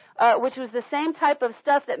swaddling, which was the same type of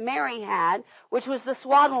stuff that Mary had, which was the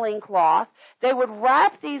swaddling cloth. They would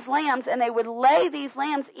wrap these lambs and they would lay these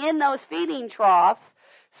lambs in those feeding troughs,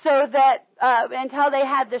 so that until they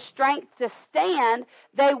had the strength to stand,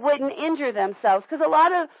 they wouldn't injure themselves. Because a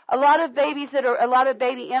lot of baby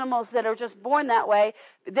animals that are just born that way,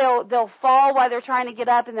 they'll fall while they're trying to get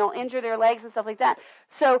up, and they'll injure their legs and stuff like that.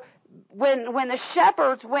 So when the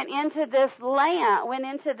shepherds went into this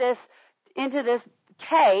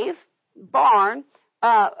cave barn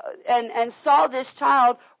and saw this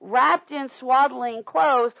child wrapped in swaddling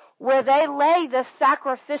clothes, where they lay the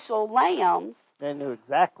sacrificial lambs, they knew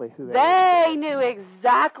exactly who they were. They knew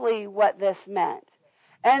exactly what this meant.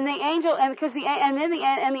 And the angel,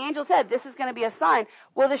 the angel said, this is going to be a sign.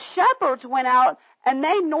 Well, the shepherds went out and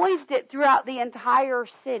they noised it throughout the entire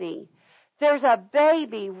city. There's a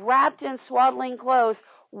baby wrapped in swaddling clothes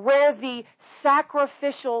where the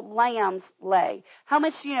sacrificial lambs lay. How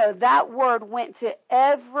much do you know that word went to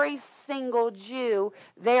every single Jew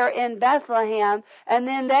there in Bethlehem, and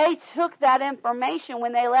then they took that information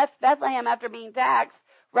when they left Bethlehem after being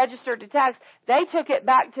registered to tax, they took it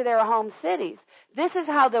back to their home cities. This is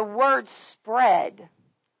how the word spread.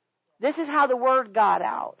 This is how the word got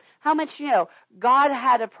out. How much you know God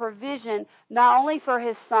had a provision not only for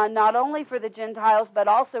his son, not only for the Gentiles, but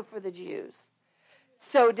also for the Jews.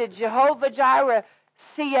 So did Jehovah Jireh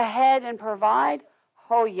see ahead and provide?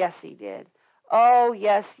 Oh, yes, he did. Oh,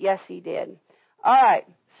 yes, he did. All right.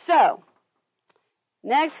 So,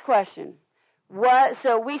 next question.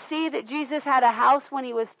 So we see that Jesus had a house when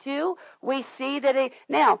he was 2. We see that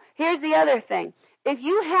now, here's the other thing. If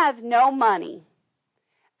you have no money,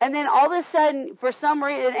 and then all of a sudden, for some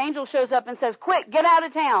reason, an angel shows up and says, quick, get out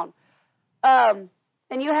of town.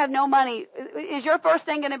 And you have no money, is your first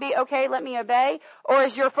thing going to be, okay, let me obey? Or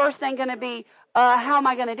is your first thing going to be, how am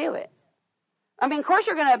I going to do it? I mean, of course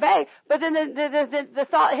you're going to obey, but then the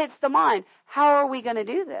thought hits the mind, how are we going to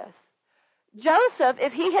do this? Joseph,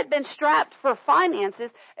 if he had been strapped for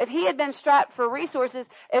finances, if he had been strapped for resources,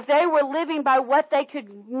 if they were living by what they could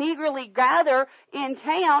meagerly gather in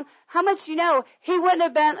town, how much you know, he wouldn't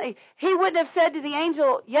have said to the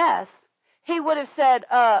angel, yes. He would have said,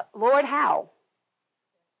 Lord, how?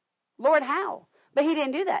 Lord, how? But he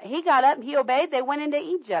didn't do that. He got up and he obeyed. They went into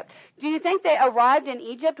Egypt. Do you think they arrived in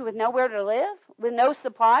Egypt with nowhere to live? With no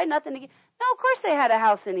supply? Nothing to get? No, of course they had a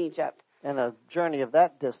house in Egypt. And a journey of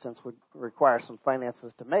that distance would require some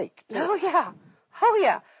finances to make, too. Oh, yeah. Oh,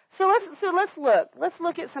 yeah. So let's look. Let's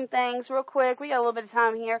look at some things real quick. We got a little bit of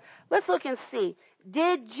time here. Let's look and see.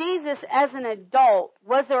 Did Jesus as an adult,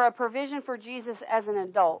 was there a provision for Jesus as an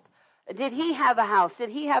adult? Did he have a house? Did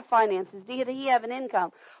he have finances? Did he have an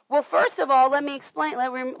income? Well, first of all, let me explain.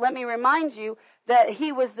 Let me remind you that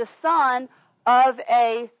he was the son of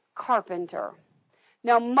a carpenter.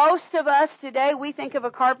 Now, most of us today, we think of a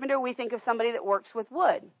carpenter, we think of somebody that works with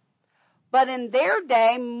wood. But in their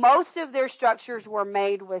day, most of their structures were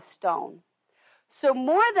made with stone. So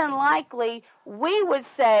more than likely, we would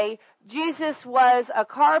say Jesus was a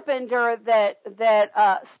carpenter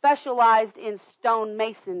that specialized in stone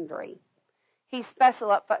masonry. He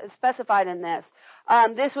specified in this.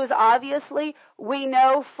 This was obviously, we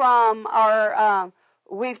know from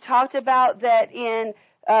we've talked about that in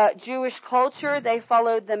Jewish culture, they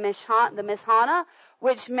followed the Mishana,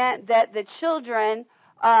 which meant that the children,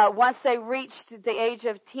 once they reached the age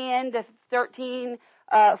of 10 to 13,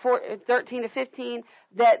 13 to 15,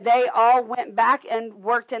 that they all went back and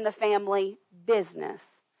worked in the family business.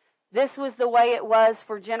 This was the way it was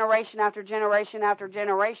for generation after generation after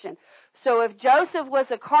generation. So if Joseph was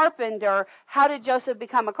a carpenter, how did Joseph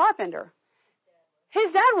become a carpenter?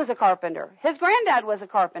 His dad was a carpenter. His granddad was a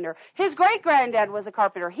carpenter. His great-granddad was a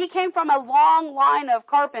carpenter. He came from a long line of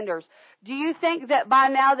carpenters. Do you think that by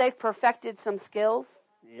now they've perfected some skills?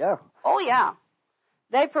 Yeah. Oh, yeah.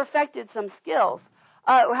 They perfected some skills.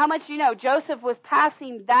 How much do you know? Joseph was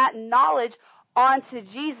passing that knowledge on to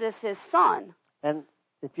Jesus, his son. And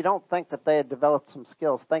if you don't think that they had developed some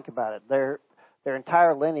skills, think about it. Their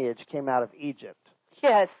entire lineage came out of Egypt.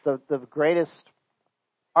 Yes. The greatest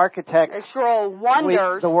architects Natural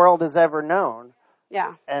wonders the world has ever known.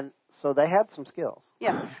 Yeah. And so they had some skills.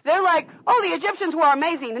 Yeah. They're like, oh, the Egyptians were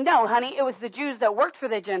amazing. No, honey, it was the Jews that worked for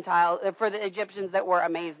the Egyptians that were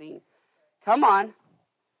amazing. Come on.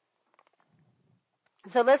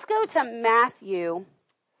 So let's go to Matthew.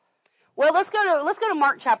 Well, let's go to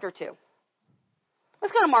Mark chapter 2.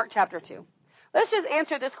 Let's go to Mark chapter 2. Let's just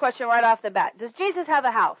answer this question right off the bat. Does Jesus have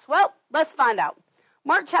a house? Well, let's find out.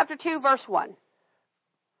 Mark chapter 2, verse 1.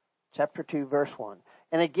 Chapter 2, verse 1.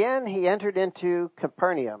 And again he entered into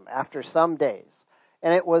Capernaum after some days,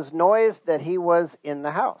 and it was noised that he was in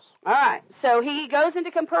the house. All right. So he goes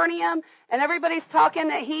into Capernaum, and everybody's talking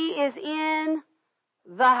that he is in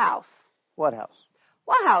the house. What house?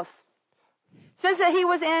 What house? It says that he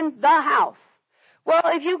was in the house. Well,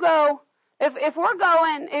 if you go,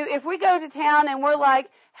 if we go to town and we're like,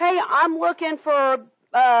 hey, I'm looking for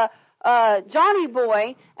Johnny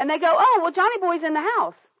Boy, and they go, oh, well, Johnny Boy's in the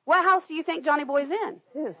house. What house do you think Johnny Boy's in?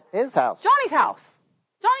 His house. Johnny's house.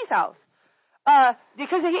 Johnny's house.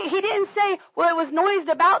 Because he didn't say, well, it was noised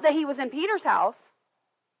about that he was in Peter's house.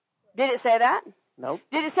 Did it say that? Nope.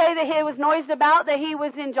 Did it say that it was noised about that he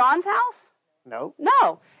was in John's house? Nope.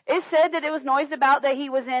 No. It said that it was noised about that he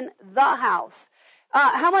was in the house.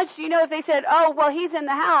 How much do you know if they said, oh, well, he's in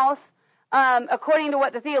the house, according to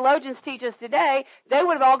what the theologians teach us today, they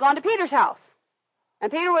would have all gone to Peter's house.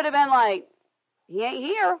 And Peter would have been like, he ain't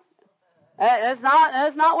here. That's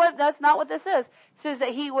not what this is. It says that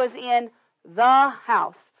he was in the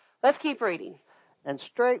house. Let's keep reading. And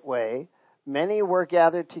straightway many were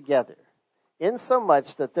gathered together, insomuch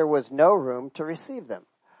that there was no room to receive them.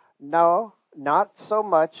 No, not so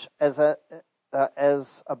much as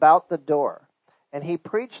about the door. And he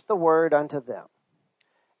preached the word unto them.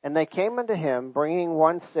 And they came unto him, bringing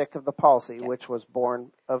one sick of the palsy, which was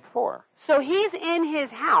born of 4. So he's in his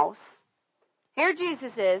house. Here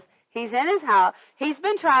Jesus is. He's in his house. He's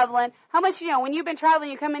been traveling. How much, when you've been traveling,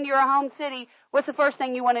 you come into your home city, what's the first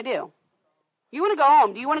thing you want to do? You want to go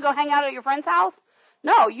home. Do you want to go hang out at your friend's house?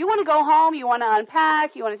 No, you want to go home. You want to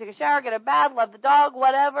unpack. You want to take a shower, get a bath, love the dog,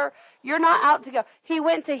 whatever. You're not out to go. He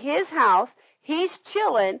went to his house. He's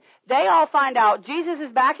chilling. They all find out Jesus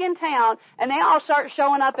is back in town, and they all start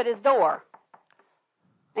showing up at his door.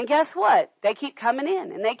 And guess what? They keep coming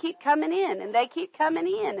in, and they keep coming in, and they keep coming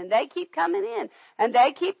in, and they keep coming in, and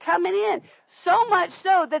they keep coming in. So much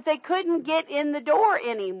so that they couldn't get in the door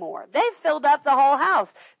anymore. They filled up the whole house.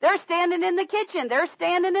 They're standing in the kitchen. They're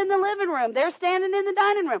standing in the living room. They're standing in the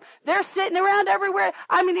dining room. They're sitting around everywhere.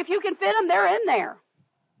 I mean, if you can fit them, they're in there.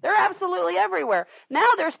 They're absolutely everywhere. Now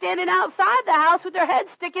they're standing outside the house with their heads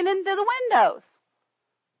sticking into the windows.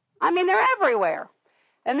 I mean, they're everywhere.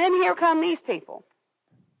 And then here come these people.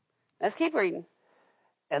 Let's keep reading.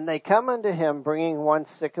 And they come unto him, bringing one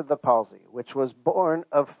sick of the palsy, which was born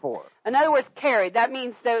of 4. In other words, carried. That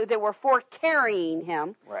means there were 4 carrying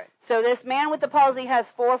him. Right. So this man with the palsy has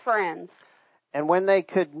 4 friends. And when they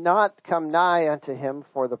could not come nigh unto him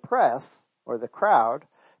for the press, or the crowd,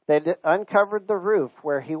 they uncovered the roof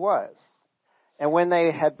where he was. And when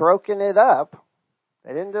they had broken it up,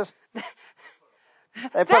 they didn't just...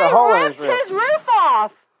 They put a hole in his roof. They ripped his roof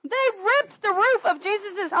off. They ripped the roof of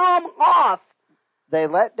Jesus' home off. They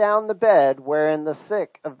let down the bed wherein the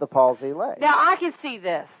sick of the palsy lay. Now, I can see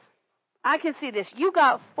this. You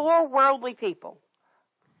got 4 worldly people.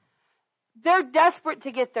 They're desperate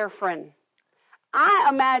to get their friend. I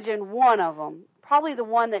imagine one of them, probably the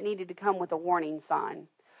one that needed to come with a warning sign,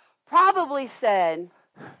 probably said,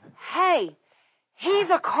 hey, he's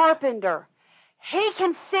a carpenter. He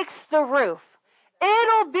can fix the roof.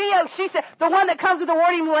 It'll be, she said, the one that comes with the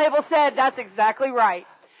warning label said, that's exactly right.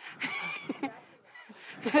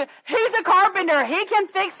 He's a carpenter. He can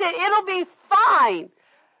fix it. It'll be fine.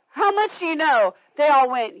 How much do you know? They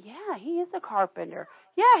all went, yeah, he is a carpenter.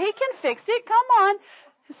 Yeah, he can fix it. Come on.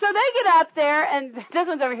 So they get up there, and this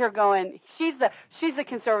one's over here going, she's the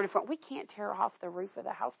conservative front. We can't tear off the roof of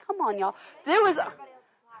the house. Come on, y'all.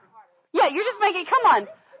 Yeah, you're just making, come on.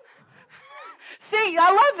 See,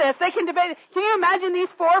 I love this. They can debate. Can you imagine these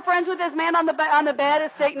 4 friends with this man on the bed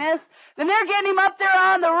of sickness? Then they're getting him up there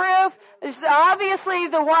on the roof. It's obviously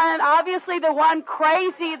the one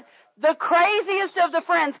crazy, the craziest of the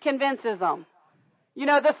friends convinces them. You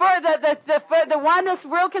know, the one that's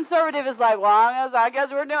real conservative is like, well, I guess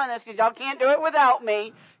we're doing this because y'all can't do it without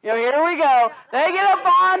me. You know, here we go. They get up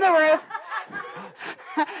on the roof.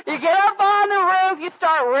 You get up on the roof. You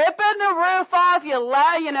start ripping the roof off. You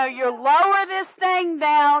lower this thing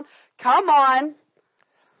down. Come on.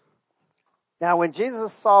 Now, when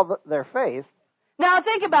Jesus saw their faith... Now,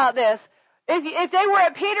 think about this. If they were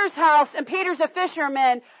at Peter's house and Peter's a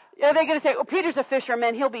fisherman, are they going to say, oh, Peter's a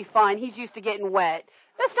fisherman, he'll be fine. He's used to getting wet.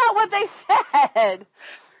 That's not what they said.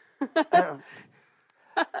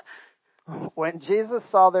 When Jesus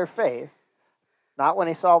saw their faith, not when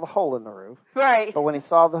he saw the hole in the roof, right, but when he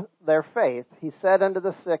saw their faith, he said unto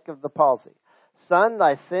the sick of the palsy, Son,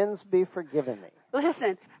 thy sins be forgiven thee.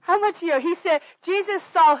 Listen, how much he said, Jesus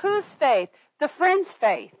saw whose faith? The friend's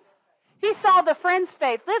faith. He saw the friend's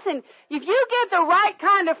faith. Listen, if you get the right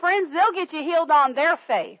kind of friends, they'll get you healed on their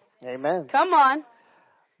faith. Amen. Come on.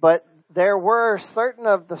 But there were certain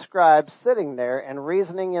of the scribes sitting there and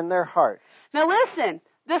reasoning in their hearts. Now listen,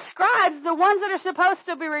 the scribes, the ones that are supposed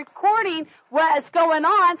to be recording what's going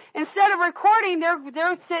on, instead of recording,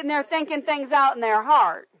 they're sitting there thinking things out in their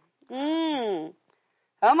heart. Come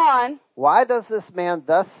on. Why does this man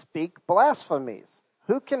thus speak blasphemies?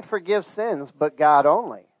 Who can forgive sins but God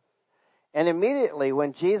only? And immediately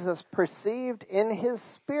when Jesus perceived in his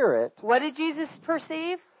spirit... What did Jesus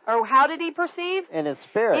perceive? Or how did he perceive? In his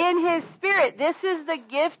spirit. In his spirit. This is the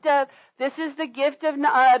gift of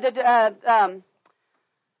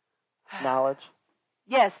knowledge.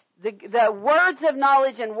 Yes, the words of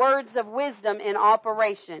knowledge and words of wisdom in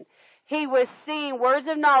operation. He was seeing words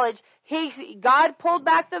of knowledge. God pulled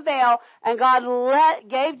back the veil, and God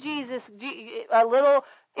gave Jesus a little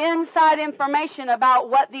inside information about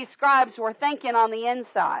what these scribes were thinking on the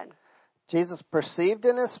inside. Jesus perceived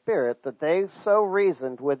in his spirit that they so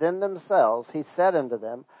reasoned within themselves. He said unto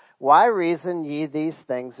them, Why reason ye these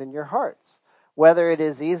things in your hearts? Whether it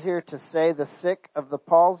is easier to say the sick of the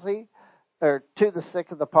palsy, or to the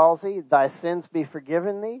sick of the palsy, thy sins be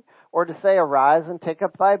forgiven thee, or to say, Arise and take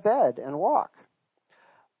up thy bed and walk.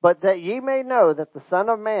 But that ye may know that the Son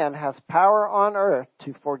of Man has power on earth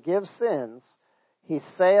to forgive sins, he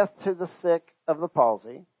saith to the sick of the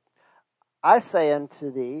palsy, I say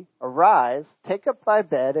unto thee, Arise, take up thy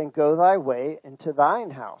bed, and go thy way into thine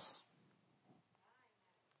house.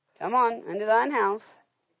 Come on, into thine house.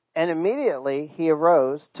 And immediately he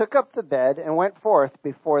arose, took up the bed, and went forth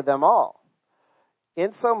before them all,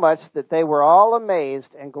 insomuch that they were all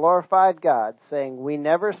amazed and glorified God, saying, We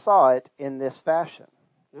never saw it in this fashion.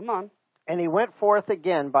 Come on. And he went forth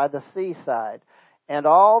again by the seaside, and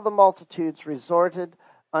all the multitudes resorted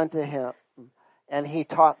unto him, and he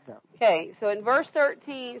taught them. Okay, so in verse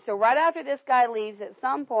 13, so right after this guy leaves, at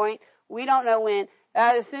some point, we don't know when,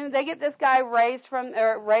 as soon as they get this guy raised from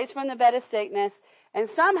the bed of sickness, and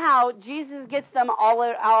somehow Jesus gets them all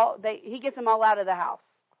out. He gets them all out of the house,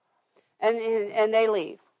 and they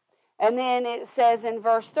leave. And then it says in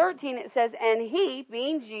verse 13, it says, and he,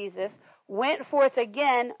 being Jesus, went forth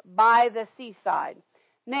again by the seaside.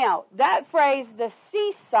 Now, that phrase, the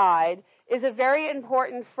seaside, is a very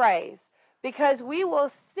important phrase, because we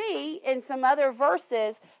will see in some other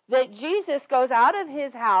verses that Jesus goes out of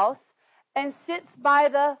his house and sits by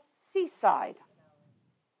the seaside.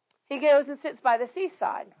 He goes and sits by the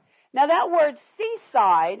seaside. Now, that word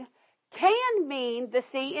seaside can mean the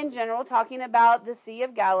sea in general, talking about the Sea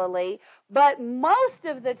of Galilee, but most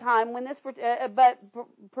of the time,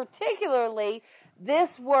 particularly, this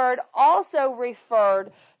word also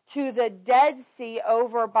referred to the Dead Sea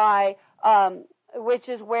over by, which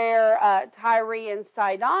is where Tyre and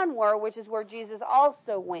Sidon were, which is where Jesus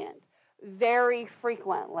also went very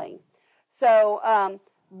frequently. So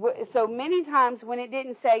many times when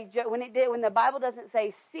when the Bible doesn't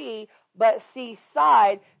say sea but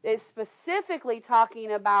seaside, it's specifically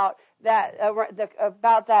talking about that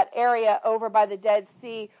area over by the Dead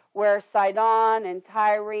Sea where Sidon and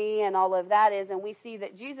Tyre and all of that is, and we see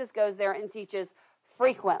that Jesus goes there and teaches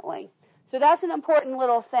frequently. So that's an important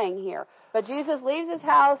little thing here. But Jesus leaves his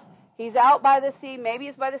house. He's out by the sea. Maybe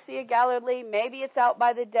it's by the Sea of Galilee. Maybe it's out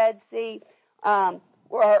by the Dead Sea.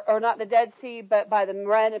 Or not the Dead Sea, but by the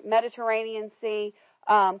Mediterranean Sea.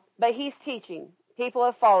 But he's teaching. People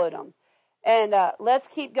have followed him. And let's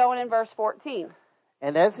keep going in verse 14.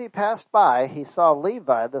 And as he passed by, he saw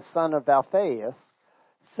Levi, the son of Alphaeus,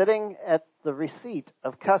 sitting at the receipt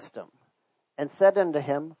of custom, and said unto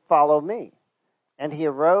him, Follow me. And he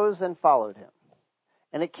arose and followed him.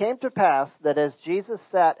 And it came to pass that as Jesus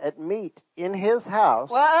sat at meat in his house...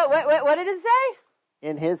 What did it say?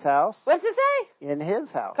 In his house. What's it say? In his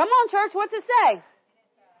house. Come on, church, what's it say?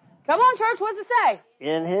 Come on, church, what's it say?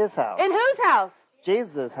 In his house. In whose house?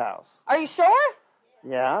 Jesus' house. Are you sure?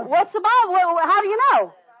 Yeah. What's the Bible? How do you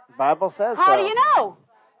know? The Bible says How do you know?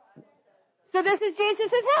 So this is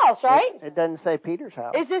Jesus' house, right? It doesn't say Peter's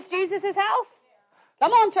house. Is this Jesus' house?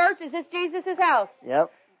 Come on, church, is this Jesus' house?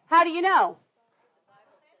 Yep. How do you know?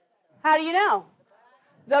 How do you know?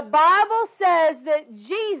 The Bible says that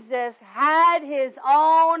Jesus had his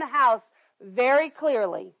own house very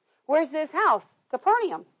clearly. Where's this house?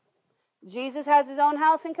 Capernaum. Jesus has his own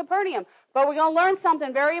house in Capernaum. But we're going to learn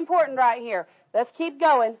something very important right here. Let's keep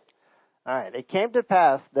going. All right. It came to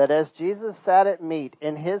pass that as Jesus sat at meat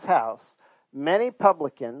in his house, many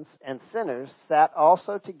publicans and sinners sat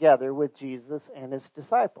also together with Jesus and his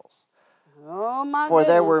disciples. Oh, my For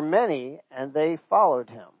goodness. there were many, and they followed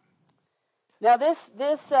him. Now, this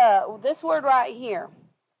word right here.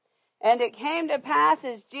 And it came to pass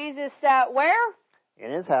as Jesus sat where?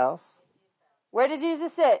 In his house. Where did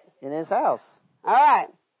Jesus sit? In his house. All right.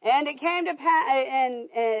 And it came to pass, and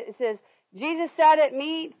it says, Jesus sat at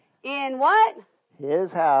meat in what?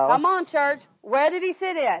 His house. Come on, church. Where did he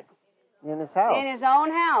sit at? In his house. In his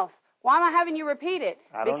own house. Why am I having you repeat it?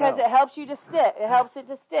 I don't Because know. it helps you to stick. It helps it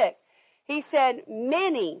to stick. He said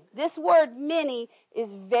many. This word many is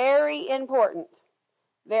very important.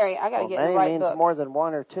 Very. I got to get in the many right means book. more than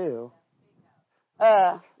one or two.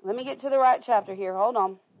 Let me get to the right chapter here. Hold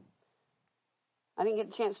on. I didn't get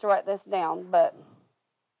a chance to write this down, but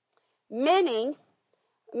many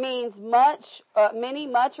means much, many,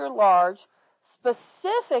 much, or large.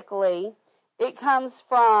 Specifically, it comes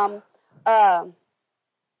from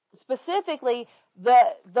specifically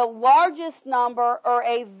the largest number or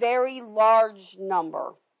a very large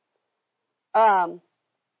number.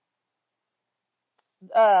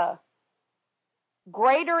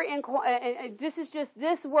 Greater in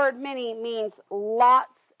this word many means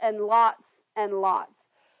lots and lots and lots.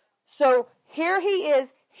 So here he is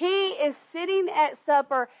sitting at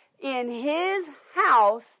supper in his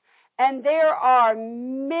house, and there are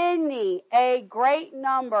many, a great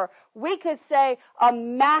number. We could say a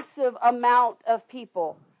massive amount of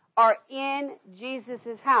people are in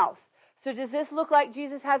Jesus' house. So does this look like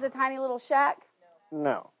Jesus has a tiny little shack?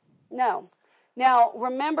 No. No. Now,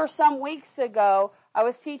 remember some weeks ago, I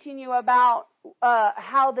was teaching you about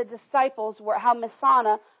how the disciples were, how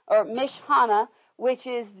Mishhana, which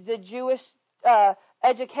is the Jewish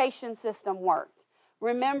education system, worked.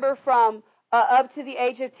 Remember from up to the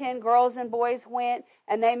age of 10, girls and boys went,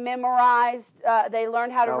 and they memorized, they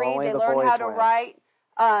learned how to read, they learned how to write,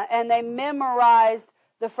 and they memorized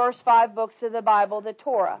the first 5 books of the Bible, the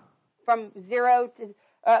Torah, from the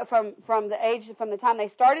time they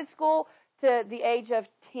started school to the age of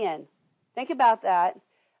 10. Think about that.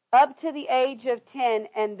 Up to the age of 10,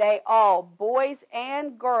 and they all, boys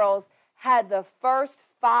and girls, had the first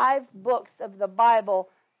 5 books of the Bible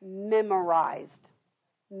memorized.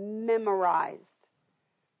 Memorized.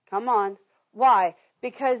 Come on. Why?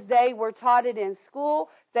 Because they were taught it in school.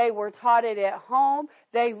 They were taught it at home.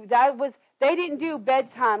 They didn't do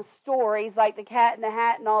bedtime stories like the Cat in the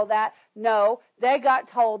Hat and all that. No, they got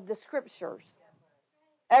told the Scriptures.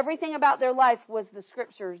 Everything about their life was the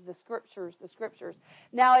Scriptures, the Scriptures, the Scriptures.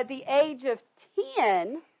 Now, at the age of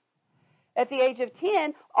 10,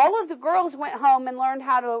 all of the girls went home and learned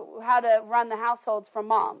how to run the households from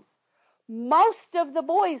moms. Most of the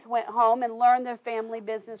boys went home and learned their family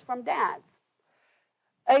business from dads.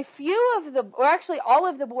 All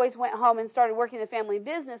of the boys went home and started working the family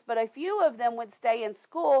business, but a few of them would stay in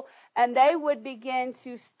school and they would begin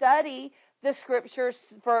to study the Scriptures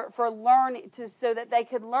for learning, so that they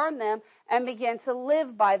could learn them and begin to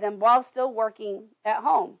live by them while still working at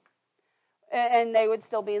home. And they would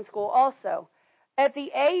still be in school also. At the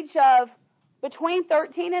age of between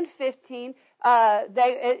 13 and 15,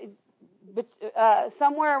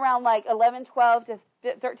 somewhere around like 11, 12 to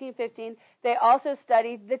 13, 15, they also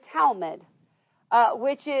studied the Talmud,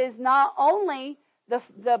 which is not only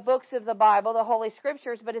the books of the Bible, the Holy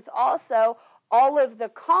Scriptures, but it's also all of the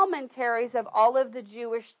commentaries of all of the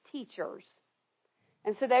Jewish teachers.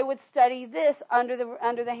 And so they would study this under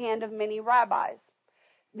the hand of many rabbis.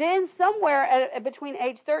 Then somewhere between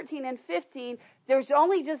age 13 and 15, there's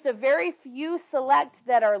only just a very few select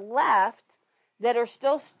that are left that are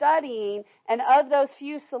still studying. And of those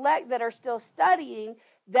few select that are still studying,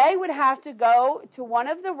 they would have to go to one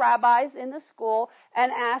of the rabbis in the school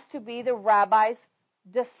and ask to be the rabbi's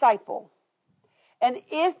disciple. And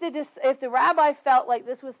if the rabbi felt like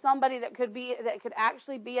this was somebody that could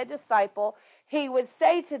actually be a disciple, he would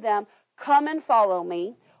say to them, "Come and follow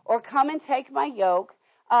me," or "Come and take my yoke,"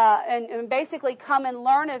 and basically come and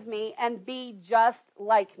learn of me and be just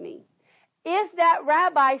like me. If that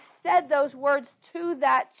rabbi said those words to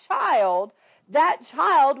that child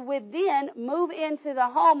would then move into the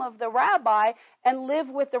home of the rabbi and live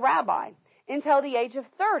with the rabbi until the age of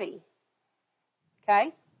 30.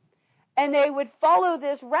 Okay? And they would follow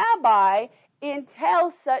this rabbi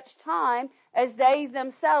until such time as they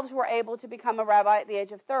themselves were able to become a rabbi at the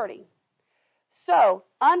age of 30. So,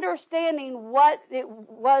 understanding what it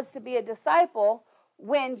was to be a disciple,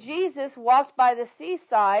 when Jesus walked by the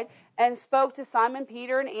seaside and spoke to Simon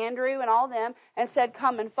Peter and Andrew and all them and said,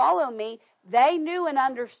 "Come and follow me," they knew and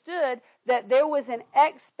understood that there was an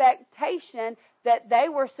expectation that they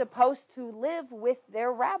were supposed to live with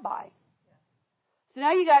their rabbi. So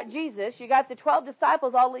now you got Jesus, you got the 12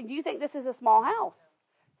 disciples. Do you think this is a small house?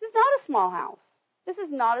 This is not a small house. This is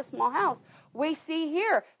not a small house. We see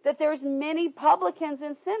here that there's many publicans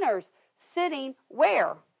and sinners sitting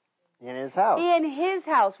where? In his house. In his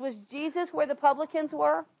house. Was Jesus where the publicans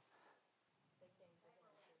were?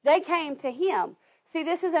 They came to him. See,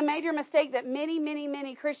 this is a major mistake that many, many,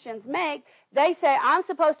 many Christians make. They say, "I'm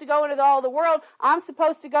supposed to go into all the world. I'm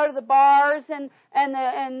supposed to go to the bars and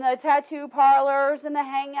the tattoo parlors and the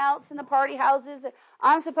hangouts and the party houses.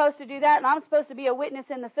 I'm supposed to do that, and I'm supposed to be a witness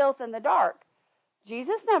in the filth and the dark."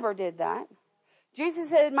 Jesus never did that. Jesus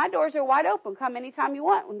said, "My doors are wide open. Come anytime you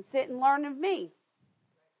want and sit and learn of me."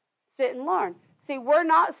 Sit and learn. See, we're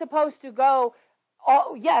not supposed to go,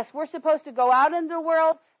 yes, we're supposed to go out into the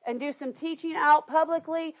world and do some teaching out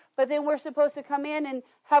publicly, but then we're supposed to come in and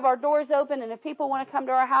have our doors open, and if people want to come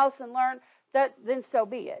to our house and learn, then so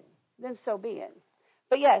be it. Then so be it.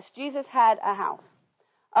 But yes, Jesus had a house.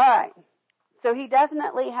 All right. So he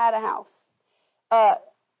definitely had a house.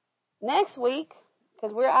 Next week,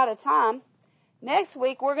 because we're out of time, next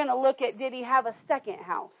week we're going to look at, did he have a second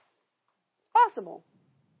house? It's possible.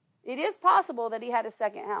 It is possible that he had a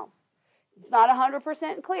second house. It's not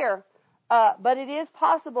 100% clear. But it is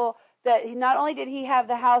possible that not only did he have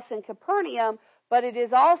the house in Capernaum, but it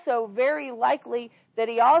is also very likely that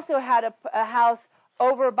he also had a house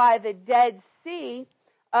over by the Dead Sea,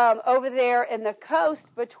 over there in the coast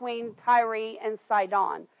between Tyre and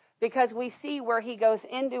Sidon. Because we see where he goes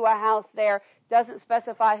into a house there, doesn't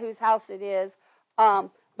specify whose house it is.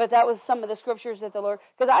 But that was some of the scriptures that the Lord,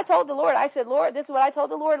 because I told the Lord, I said, "Lord, this is what I told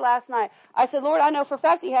the Lord last night." I said, "Lord, I know for a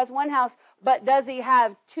fact he has one house, but does he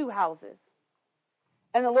have 2 houses?"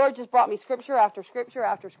 And the Lord just brought me scripture after scripture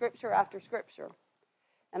after scripture after scripture.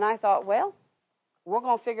 And I thought, well, we're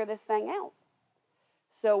going to figure this thing out.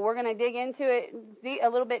 So we're going to dig into it a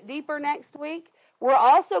little bit deeper next week. We're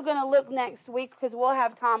also going to look next week, because we'll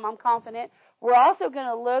have time, I'm confident. We're also going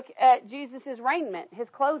to look at Jesus' raiment, his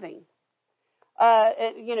clothing.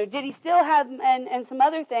 Did he still have, and some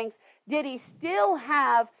other things, did he still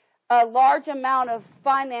have a large amount of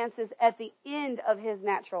finances at the end of his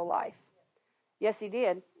natural life? Yes, he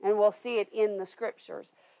did. And we'll see it in the scriptures.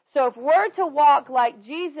 So if we're to walk like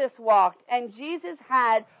Jesus walked, and Jesus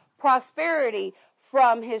had prosperity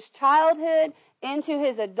from his childhood into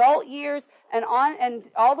his adult years and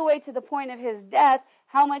all the way to the point of his death,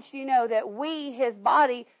 how much do you know that we, his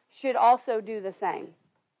body, should also do the same?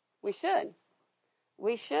 We should.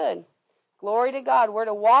 We should. Glory to God. We're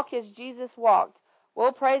to walk as Jesus walked.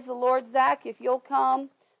 We'll praise the Lord, Zach, if you'll come.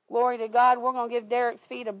 Glory to God. We're going to give Derek's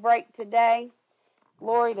feet a break today.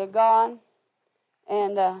 Glory to God.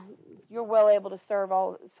 And you're well able to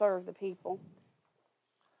serve the people.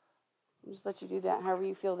 I'll just let you do that however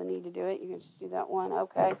you feel the need to do it. You can just do that one.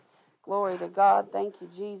 Okay. Glory to God. Thank you,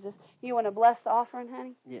 Jesus. You want to bless the offering,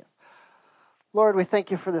 honey? Yes. Lord, we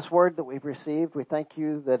thank you for this word that we've received. We thank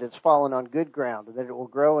you that it's fallen on good ground and that it will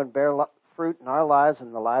grow and bear fruit in our lives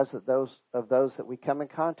and the lives of those that we come in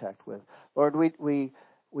contact with. Lord, we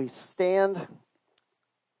stand.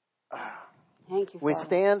 Thank you, we Father.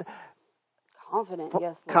 stand confident,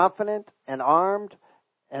 yes, Lord. Confident and armed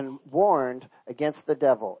and warned against the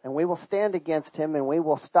devil. And we will stand against him and we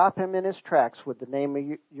will stop him in his tracks with the name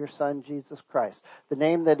of your Son, Jesus Christ. The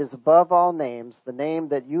name that is above all names, the name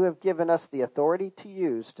that you have given us the authority to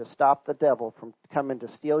use to stop the devil from coming to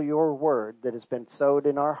steal your word that has been sowed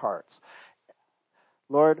in our hearts.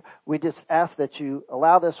 Lord, we just ask that you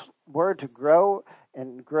allow this word to grow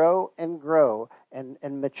and grow and grow and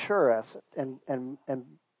mature us and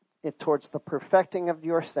it towards the perfecting of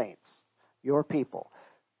your saints, your people.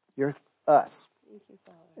 Us. Thank you,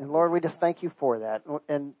 Father. And Lord, we just thank you for that.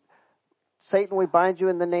 And Satan, we bind you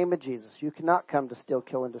in the name of Jesus. You cannot come to steal,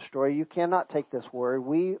 kill, and destroy. You cannot take this word.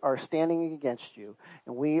 We are standing against you,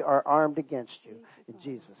 and we are armed against you. In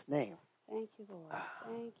Jesus' name. Thank you, Lord.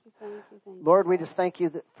 Thank you, thank you, thank you. Lord, we just thank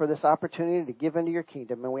you for this opportunity to give into your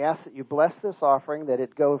kingdom. And we ask that you bless this offering, that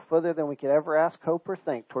it go further than we could ever ask, hope, or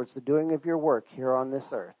think towards the doing of your work here on this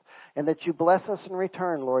earth. And that you bless us in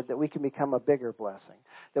return, Lord, that we can become a bigger blessing.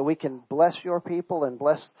 That we can bless your people and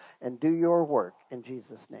bless and do your work in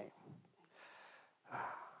Jesus' name.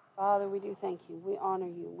 Father, we do thank you. We honor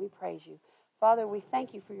you. We praise you. Father, we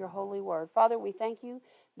thank you for your holy word. Father, we thank you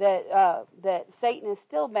that that Satan is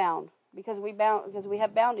still bound because we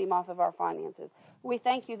have bound him off of our finances. We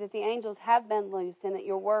thank you that the angels have been loosed and that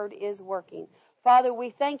your word is working. Father,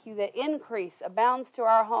 we thank you that increase abounds to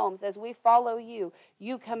our homes as we follow you.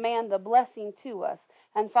 You command the blessing to us.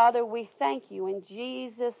 And Father, we thank you in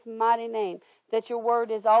Jesus' mighty name that your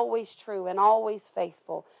word is always true and always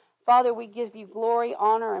faithful. Father, we give you glory,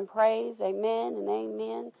 honor, and praise. Amen and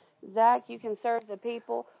amen. Zach, you can serve the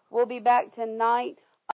people. We'll be back tonight